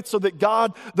your faith so that God,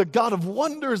 the God of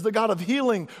wonders, the God of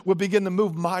healing, will begin to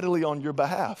move mightily on your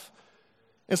behalf.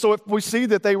 And so if we see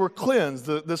that they were cleansed,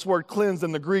 this word cleansed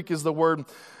in the Greek is the word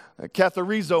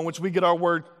katharizo, in which we get our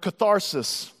word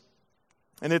catharsis.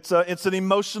 And it's an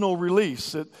emotional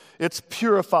release. It's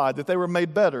purified, that they were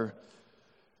made better.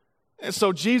 And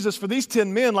so Jesus, for these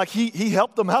 10 men, like he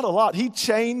helped them out a lot. He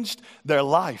changed their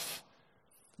life.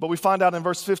 But we find out in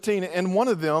verse 15, and one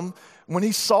of them, when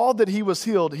he saw that he was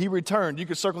healed, he returned. You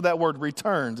could circle that word,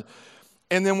 returned.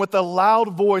 And then with a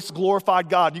loud voice glorified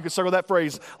God. You could circle that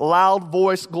phrase, loud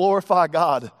voice glorify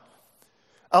God.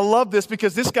 I love this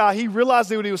because this guy, he realized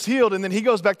that he was healed, and then he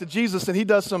goes back to Jesus and he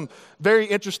does some very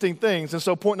interesting things. And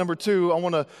so point number 2, I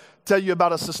want to tell you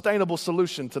about a sustainable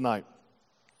solution tonight.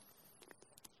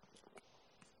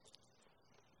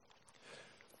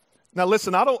 Now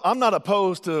listen, I'm not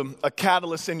opposed to a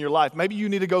catalyst in your life. Maybe you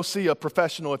need to go see a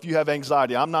professional if you have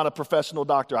anxiety. I'm not a professional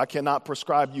doctor. I cannot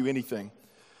prescribe you anything.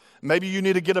 Maybe you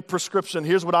need to get a prescription.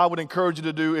 Here's what I would encourage you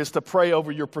to do is to pray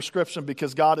over your prescription,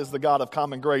 because God is the God of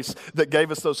common grace that gave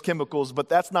us those chemicals, but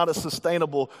that's not a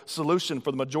sustainable solution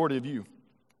for the majority of you.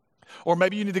 Or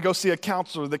maybe you need to go see a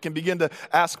counselor that can begin to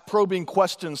ask probing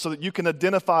questions so that you can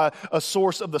identify a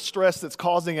source of the stress that's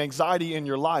causing anxiety in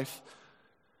your life.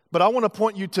 But I want to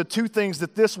point you to 2 things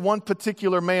that this one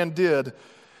particular man did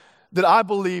that I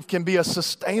believe can be a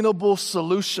sustainable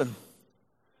solution.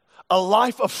 A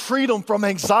life of freedom from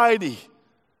anxiety.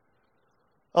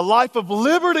 A life of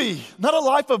liberty, not a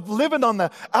life of living on the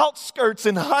outskirts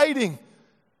and hiding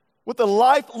with a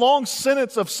lifelong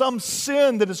sentence of some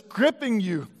sin that is gripping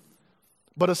you.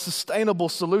 But a sustainable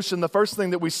solution. The first thing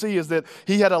that we see is that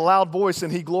he had a loud voice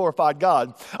and he glorified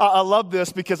God. I love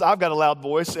this because I've got a loud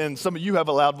voice, and some of you have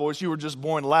a loud voice. You were just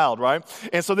born loud, right?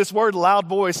 And so this word loud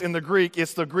voice in the Greek,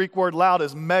 it's the Greek word loud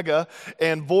is mega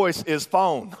and voice is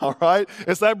phone, all right?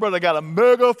 It's that brother got a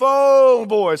megaphone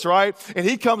voice, right? And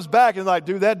he comes back and like,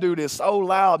 dude, that dude is so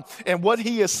loud. And what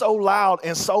he is so loud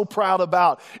and so proud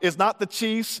about is not the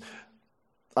Chiefs.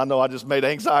 I know I just made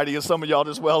anxiety and some of y'all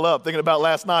just well up thinking about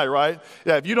last night, right?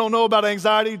 Yeah, if you don't know about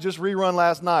anxiety, just rerun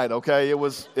last night, okay? It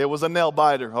was a nail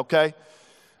biter, okay?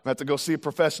 I have to go see a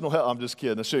professional help. I'm just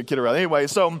kidding. I shouldn't kid around. Anyway,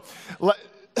 so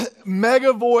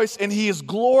mega voice, and he is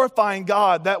glorifying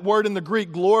God. That word in the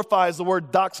Greek glorifies the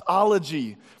word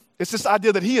doxology. It's this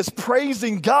idea that he is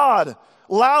praising God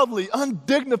loudly,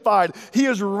 undignified. He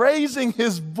is raising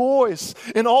his voice.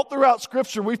 And all throughout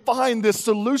Scripture, we find this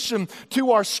solution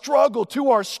to our struggle, to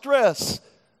our stress,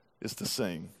 is to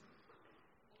sing.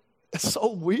 It's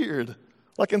so weird.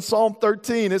 Like in Psalm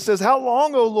 13, it says, "How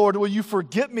long, O Lord, will you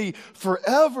forget me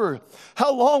forever?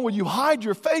 How long will you hide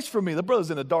your face from me?" The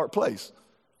brother's in a dark place.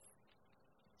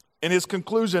 And his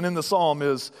conclusion in the psalm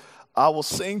is, "I will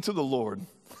sing to the Lord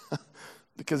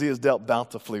because he has dealt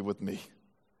bountifully with me."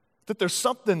 That there's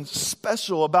something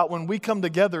special about when we come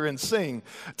together and sing.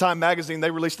 Time Magazine,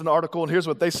 they released an article, and here's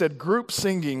what they said. Group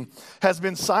singing has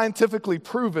been scientifically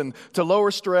proven to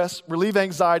lower stress, relieve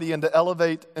anxiety, and to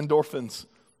elevate endorphins.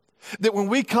 That when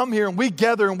we come here and we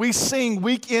gather and we sing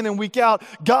week in and week out,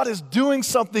 God is doing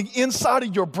something inside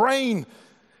of your brain.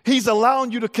 He's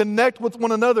allowing you to connect with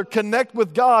one another, connect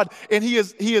with God, and He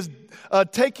is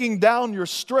taking down your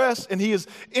stress, and He is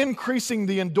increasing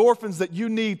the endorphins that you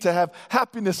need to have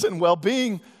happiness and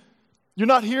well-being. You're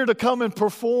not here to come and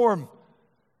perform.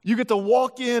 You get to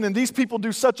walk in, and these people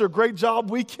do such a great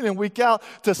job week in and week out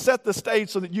to set the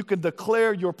stage so that you can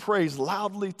declare your praise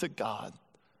loudly to God.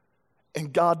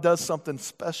 And God does something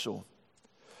special.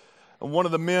 And one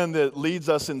of the men that leads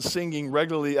us in singing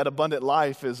regularly at Abundant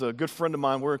Life is a good friend of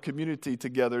mine. We're in community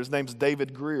together. His name's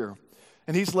David Greer.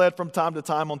 And he's led from time to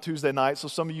time on Tuesday night, so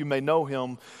some of you may know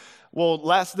him. Well,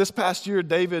 this past year,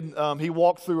 David, he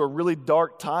walked through a really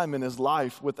dark time in his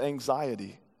life with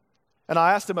anxiety. And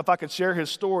I asked him if I could share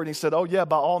his story, and he said, "Oh yeah,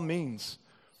 by all means."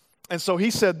 And so he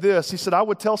said this. He said, "I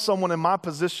would tell someone in my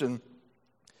position,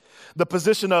 the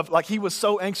position of, like, he was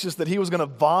so anxious that he was going to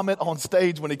vomit on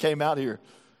stage when he came out here.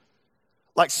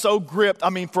 Like, so gripped,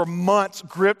 for months,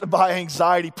 gripped by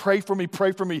anxiety. Pray for me,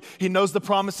 pray for me. He knows the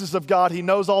promises of God. He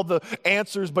knows all the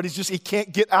answers, but he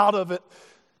can't get out of it.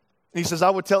 And he says, I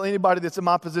would tell anybody that's in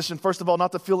my position, first of all,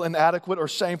 not to feel inadequate or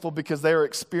shameful because they are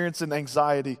experiencing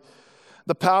anxiety.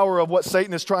 The power of what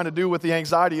Satan is trying to do with the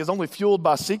anxiety is only fueled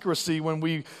by secrecy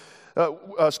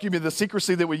the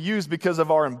secrecy that we use because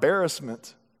of our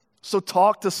embarrassment. So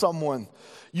talk to someone.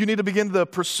 You need to begin the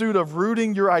pursuit of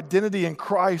rooting your identity in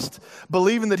Christ,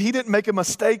 believing that He didn't make a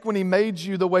mistake when He made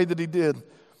you the way that He did.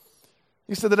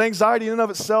 He said that anxiety in and of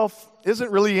itself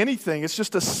isn't really anything. It's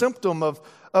just a symptom of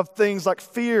things like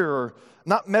fear or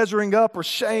not measuring up or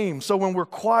shame. So when we're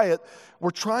quiet, we're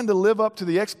trying to live up to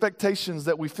the expectations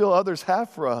that we feel others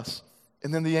have for us.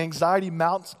 And then the anxiety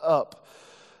mounts up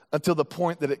until the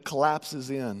point that it collapses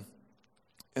in.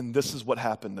 And this is what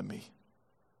happened to me.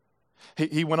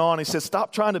 He went on, he said,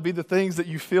 stop trying to be the things that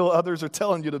you feel others are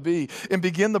telling you to be and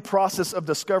begin the process of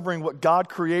discovering what God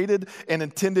created and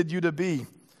intended you to be.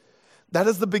 That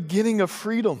is the beginning of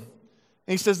freedom.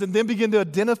 And he says, and then begin to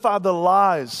identify the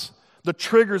lies the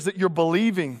triggers that you're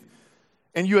believing,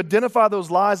 and you identify those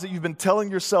lies that you've been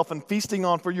telling yourself and feasting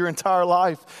on for your entire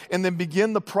life, and then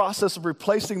begin the process of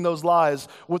replacing those lies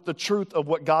with the truth of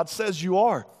what God says you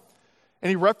are. And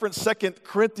he referenced 2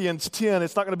 Corinthians 10.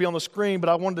 It's not going to be on the screen, but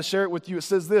I wanted to share it with you. It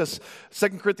says this,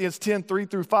 2 Corinthians 10,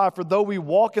 3-5, "For though we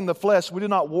walk in the flesh, we do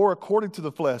not war according to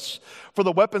the flesh. For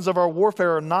the weapons of our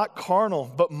warfare are not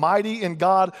carnal, but mighty in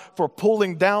God for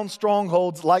pulling down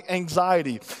strongholds like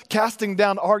anxiety, casting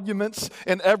down arguments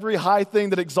and every high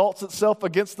thing that exalts itself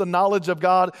against the knowledge of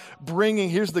God, bringing,"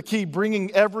 here's the key,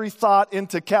 "bringing every thought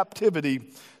into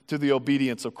captivity to the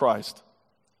obedience of Christ."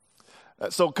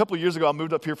 So a couple of years ago, I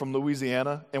moved up here from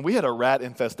Louisiana, and we had a rat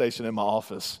infestation in my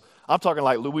office. I'm talking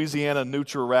like Louisiana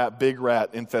neutral rat, big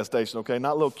rat infestation, okay?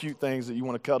 Not little cute things that you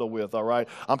want to cuddle with, all right?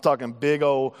 I'm talking big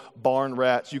old barn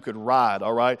rats you could ride,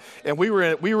 all right? And we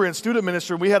were in student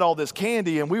ministry, and we had all this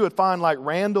candy, and we would find like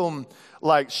random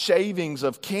like shavings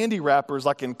of candy wrappers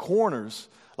like in corners.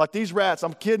 Like these rats,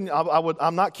 I'm kidding.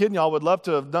 I'm not kidding you. I would love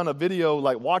to have done a video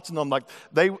like watching them, like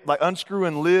they like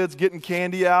unscrewing lids, getting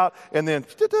candy out, and then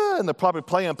and they're probably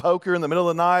playing poker in the middle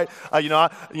of the night.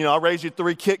 I raised you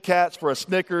 3 Kit Kats for a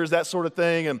Snickers, that sort of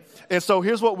thing. And so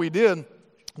here's what we did.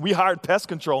 We hired pest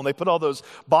control, and they put all those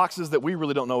boxes that we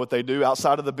really don't know what they do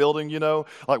outside of the building,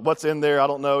 like what's in there, I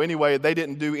don't know. Anyway, they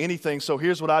didn't do anything, so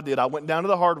here's what I did. I went down to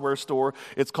the hardware store.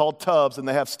 It's called Tubbs, and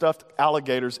they have stuffed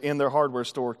alligators in their hardware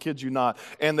store, kid you not,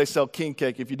 and they sell king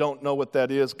cake. If you don't know what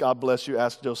that is, God bless you,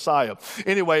 ask Josiah.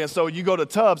 Anyway, and so you go to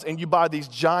Tubbs, and you buy these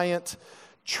giant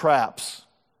traps,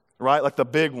 right? Like the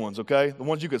big ones, okay? The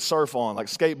ones you could surf on, like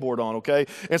skateboard on, okay?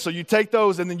 And so you take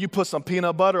those and then you put some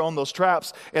peanut butter on those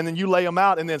traps and then you lay them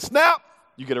out and then snap,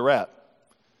 you get a rat.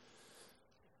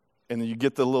 And then you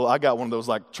get I got one of those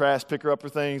like trash picker-upper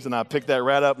things, and I pick that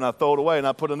rat up and I throw it away and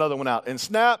I put another one out. And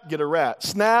snap, get a rat.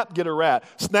 Snap, get a rat.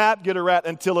 Snap, get a rat,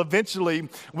 until eventually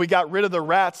we got rid of the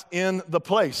rats in the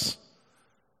place.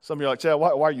 Some of you are like, Chad, why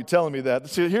are you telling me that?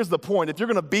 See, here's the point. If you're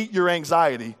going to beat your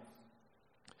anxiety,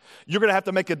 you're going to have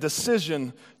to make a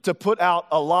decision to put out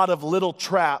a lot of little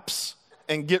traps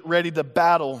and get ready to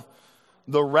battle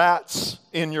the rats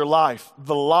in your life,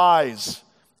 the lies.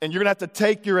 And you're going to have to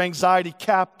take your anxiety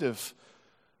captive.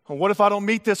 What if I don't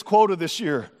meet this quota this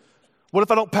year? What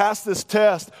if I don't pass this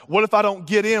test? What if I don't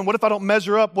get in? What if I don't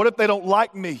measure up? What if they don't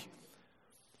like me?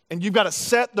 And you've got to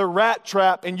set the rat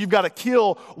trap, and you've got to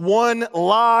kill one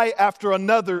lie after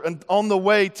another on the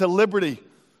way to liberty.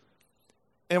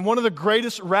 And one of the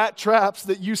greatest rat traps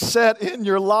that you set in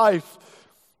your life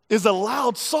is a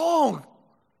loud song.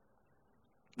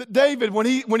 That David, when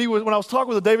I was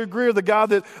talking with David Greer, the guy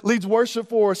that leads worship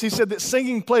for us, he said that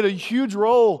singing played a huge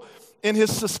role in his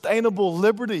sustainable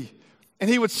liberty. And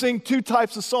he would sing 2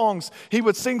 types of songs. He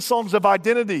would sing songs of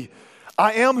identity.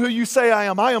 I am who you say I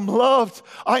am. I am loved.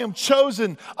 I am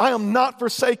chosen. I am not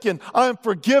forsaken. I am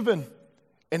forgiven.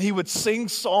 And he would sing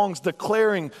songs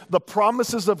declaring the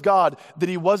promises of God that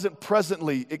he wasn't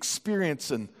presently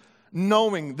experiencing,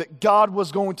 knowing that God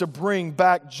was going to bring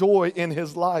back joy in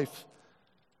his life.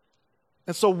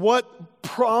 And so what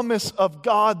promise of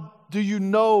God do you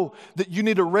know that you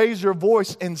need to raise your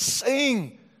voice and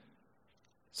sing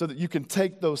so that you can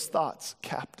take those thoughts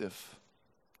captive?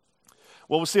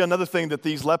 Well, we'll see another thing that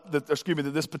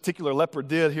this particular leper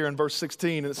did here in verse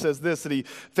 16. And it says this, that he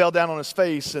fell down on his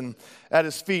face, and at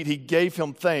his feet he gave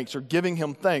him thanks, or giving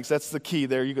him thanks. That's the key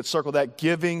there. You could circle that,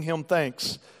 giving him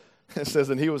thanks. It says,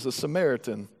 and he was a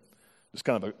Samaritan. Just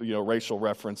kind of a racial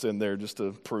reference in there just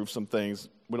to prove some things.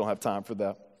 We don't have time for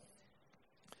that.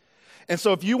 And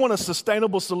so if you want a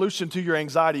sustainable solution to your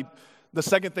anxiety, the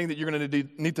second thing that you're going to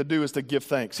need to do is to give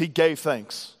thanks. He gave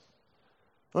thanks.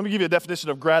 Let me give you a definition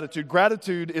of gratitude.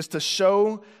 Gratitude is to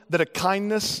show that a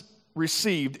kindness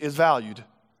received is valued.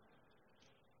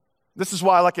 This is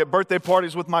why I like at birthday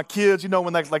parties with my kids,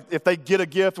 when if they get a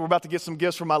gift, we're about to get some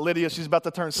gifts from my Lydia. She's about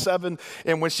to turn 7.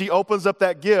 And when she opens up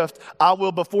that gift,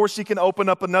 before she can open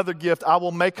up another gift, I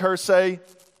will make her say,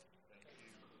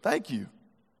 thank you.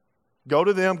 Go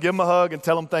to them, give them a hug, and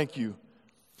tell them thank you.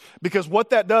 Because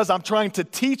what that does, I'm trying to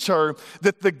teach her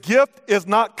that the gift is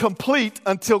not complete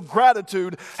until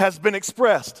gratitude has been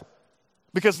expressed.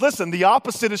 Because listen, the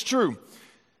opposite is true.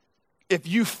 If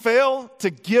you fail to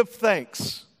give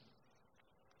thanks,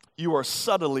 you are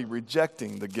subtly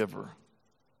rejecting the giver.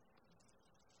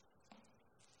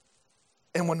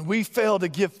 And when we fail to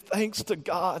give thanks to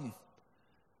God,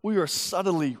 we are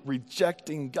subtly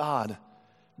rejecting God.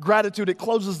 Gratitude, it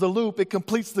closes the loop, it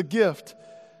completes the gift.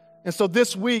 And so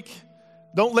this week,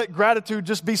 don't let gratitude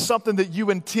just be something that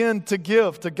you intend to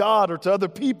give to God or to other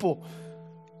people,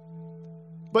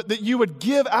 but that you would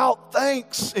give out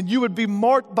thanks and you would be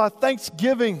marked by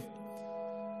thanksgiving.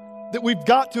 that we've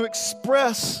got to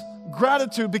express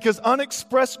gratitude because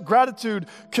unexpressed gratitude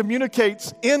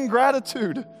communicates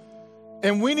ingratitude.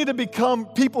 And we need to become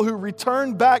people who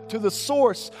return back to the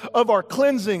source of our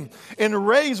cleansing and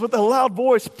raise with a loud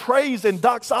voice praise and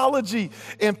doxology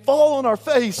and fall on our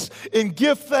face and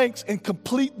give thanks and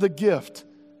complete the gift.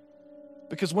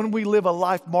 Because when we live a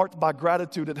life marked by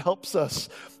gratitude, it helps us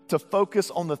to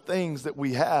focus on the things that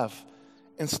we have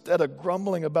instead of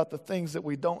grumbling about the things that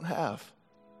we don't have.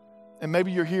 And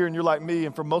maybe you're here and you're like me,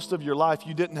 and for most of your life,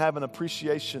 you didn't have an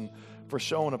appreciation for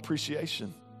showing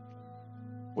appreciation.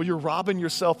 Well, you're robbing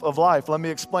yourself of life. Let me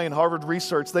explain. Harvard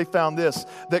research, they found this,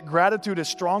 that gratitude is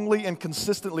strongly and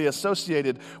consistently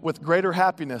associated with greater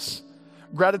happiness.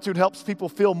 Gratitude helps people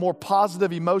feel more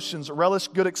positive emotions, relish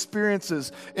good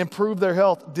experiences, improve their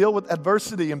health, deal with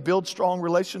adversity, and build strong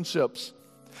relationships.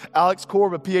 Alex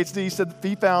Korb, a PhD, said that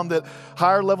he found that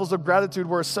higher levels of gratitude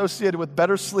were associated with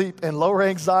better sleep and lower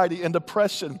anxiety and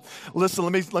depression. Listen,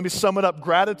 let me sum it up.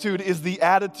 Gratitude is the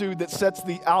attitude that sets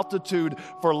the altitude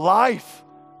for life.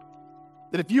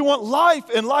 That if you want life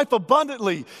and life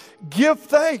abundantly, give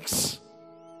thanks.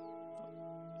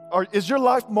 Is your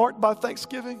life marked by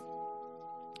thanksgiving?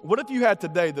 What if you had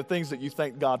today the things that you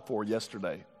thanked God for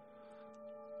yesterday?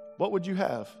 What would you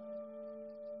have?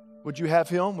 Would you have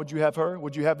him? Would you have her?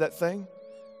 Would you have that thing?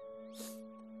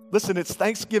 Listen, it's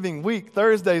Thanksgiving week.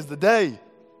 Thursday's the day,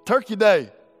 Turkey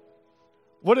Day.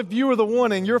 What if you were the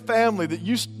one in your family that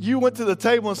you went to the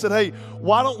table and said, hey,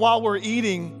 while we're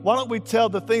eating, why don't we tell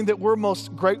the thing that we're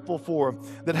most grateful for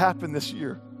that happened this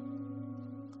year?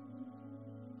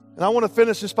 And I want to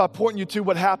finish just by pointing you to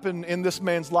what happened in this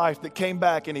man's life that came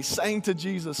back and he sang to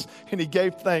Jesus and he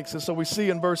gave thanks. And so we see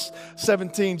in verse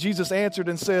 17, Jesus answered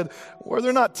and said, were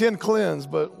there not 10 cleansed,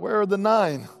 but where are the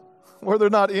 9? Were there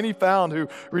not any found who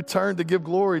returned to give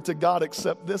glory to God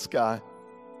except this guy?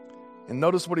 And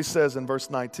notice what he says in verse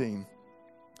 19.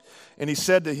 And he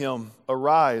said to him,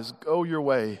 arise, go your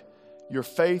way. Your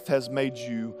faith has made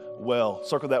you well.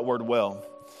 Circle that word well.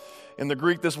 In the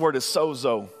Greek, this word is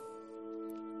sozo.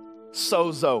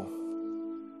 Sozo.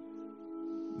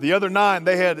 The other 9,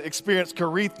 they had experienced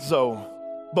charizo,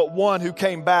 but one who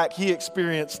came back, he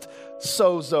experienced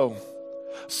sozo.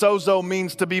 Sozo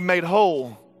means to be made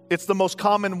whole. It's the most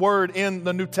common word in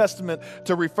the New Testament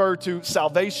to refer to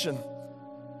salvation.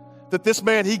 That this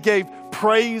man, he gave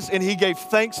praise and he gave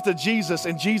thanks to Jesus,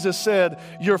 and Jesus said,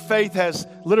 your faith has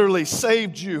literally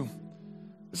saved you.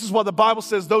 This is what the Bible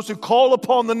says, those who call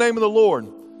upon the name of the Lord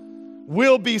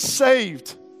will be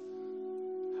saved.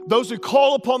 Those who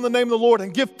call upon the name of the Lord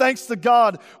and give thanks to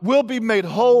God will be made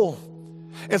whole.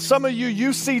 And some of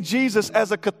you see Jesus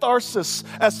as a catharsis,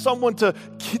 as someone to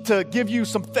give you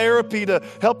some therapy, to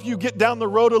help you get down the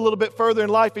road a little bit further in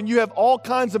life. And you have all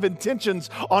kinds of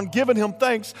intentions on giving him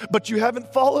thanks, but you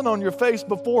haven't fallen on your face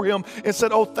before him and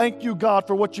said, oh, thank you, God,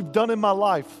 for what you've done in my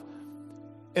life.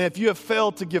 And if you have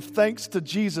failed to give thanks to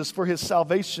Jesus for his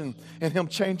salvation and him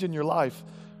changing your life,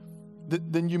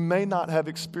 then you may not have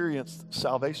experienced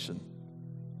salvation.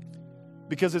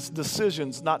 Because it's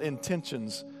decisions, not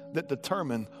intentions, that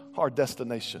determine our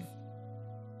destination.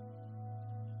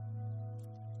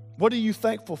 What are you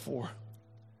thankful for?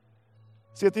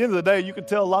 See, at the end of the day, you can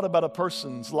tell a lot about a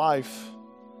person's life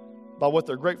by what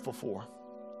they're grateful for.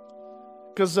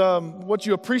 Because what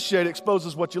you appreciate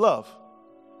exposes what you love.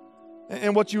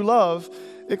 And what you love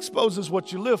exposes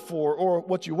what you live for or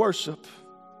what you worship.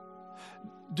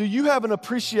 Do you have an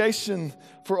appreciation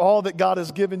for all that God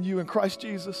has given you in Christ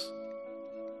Jesus?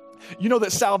 You know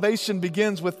that salvation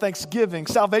begins with thanksgiving.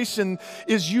 Salvation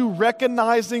is you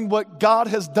recognizing what God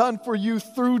has done for you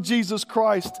through Jesus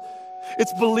Christ.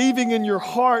 It's believing in your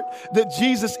heart that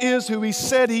Jesus is who he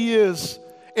said he is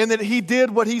and that he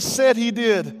did what he said he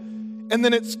did. And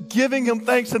then it's giving him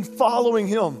thanks and following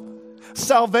him.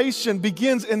 Salvation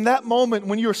begins in that moment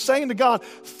when you're saying to God,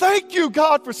 thank you,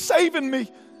 God, for saving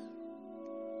me.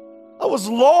 I was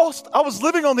lost. I was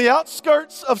living on the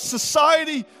outskirts of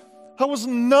society. I was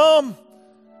numb.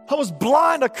 I was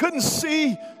blind. I couldn't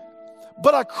see.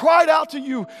 But I cried out to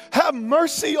you, have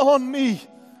mercy on me.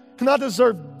 And I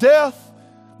deserve death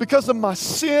because of my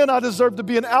sin. I deserve to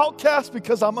be an outcast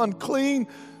because I'm unclean.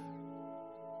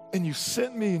 And you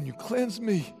sent me and you cleansed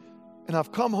me. And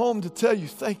I've come home to tell you,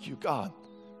 thank you, God,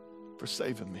 for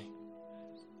saving me.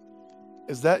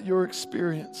 Is that your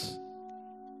experience?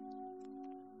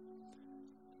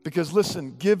 Because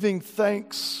listen, giving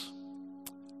thanks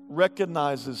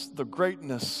recognizes the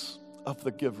greatness of the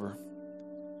giver.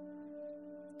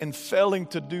 And failing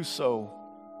to do so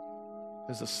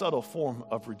is a subtle form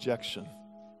of rejection.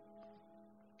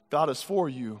 God is for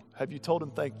you. Have you told him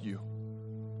thank you?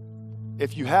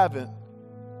 If you haven't,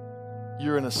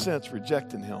 you're in a sense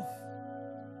rejecting him.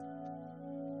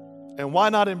 And why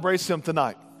not embrace him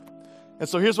tonight? And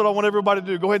so here's what I want everybody to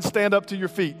do. Go ahead and stand up to your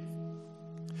feet.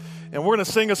 And we're going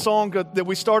to sing a song that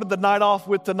we started the night off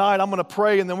with tonight. I'm going to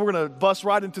pray, and then we're going to bust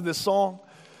right into this song.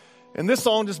 And this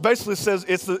song just basically says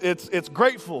it's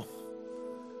grateful.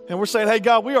 And we're saying, hey,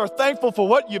 God, we are thankful for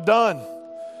what you've done.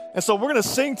 And so we're going to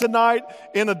sing tonight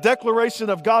in a declaration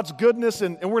of God's goodness,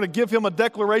 and we're going to give him a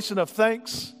declaration of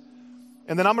thanks.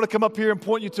 And then I'm going to come up here and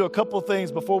point you to a couple of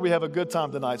things before we have a good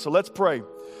time tonight. So let's pray.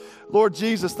 Lord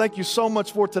Jesus, thank you so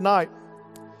much for tonight.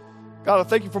 God, I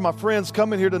thank you for my friends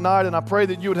coming here tonight, and I pray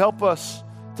that you would help us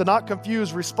to not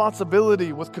confuse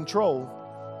responsibility with control.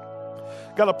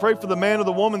 God, I pray for the man or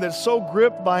the woman that's so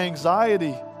gripped by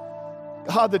anxiety,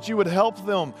 God, that you would help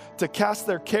them to cast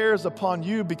their cares upon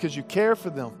you because you care for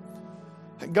them.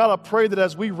 And God, I pray that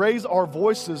as we raise our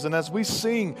voices and as we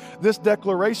sing this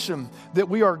declaration, that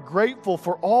we are grateful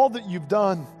for all that you've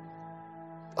done.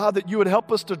 God, that you would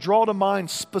help us to draw to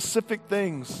mind specific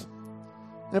things.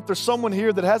 And if there's someone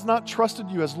here that has not trusted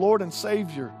you as Lord and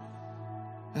Savior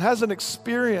and hasn't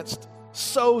experienced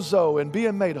sozo and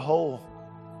being made whole,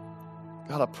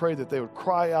 God, I pray that they would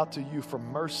cry out to you for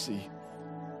mercy.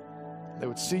 They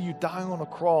would see you dying on a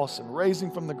cross and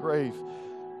raising from the grave,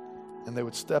 and they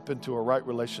would step into a right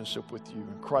relationship with you.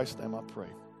 In Christ's name I pray.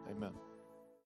 Amen.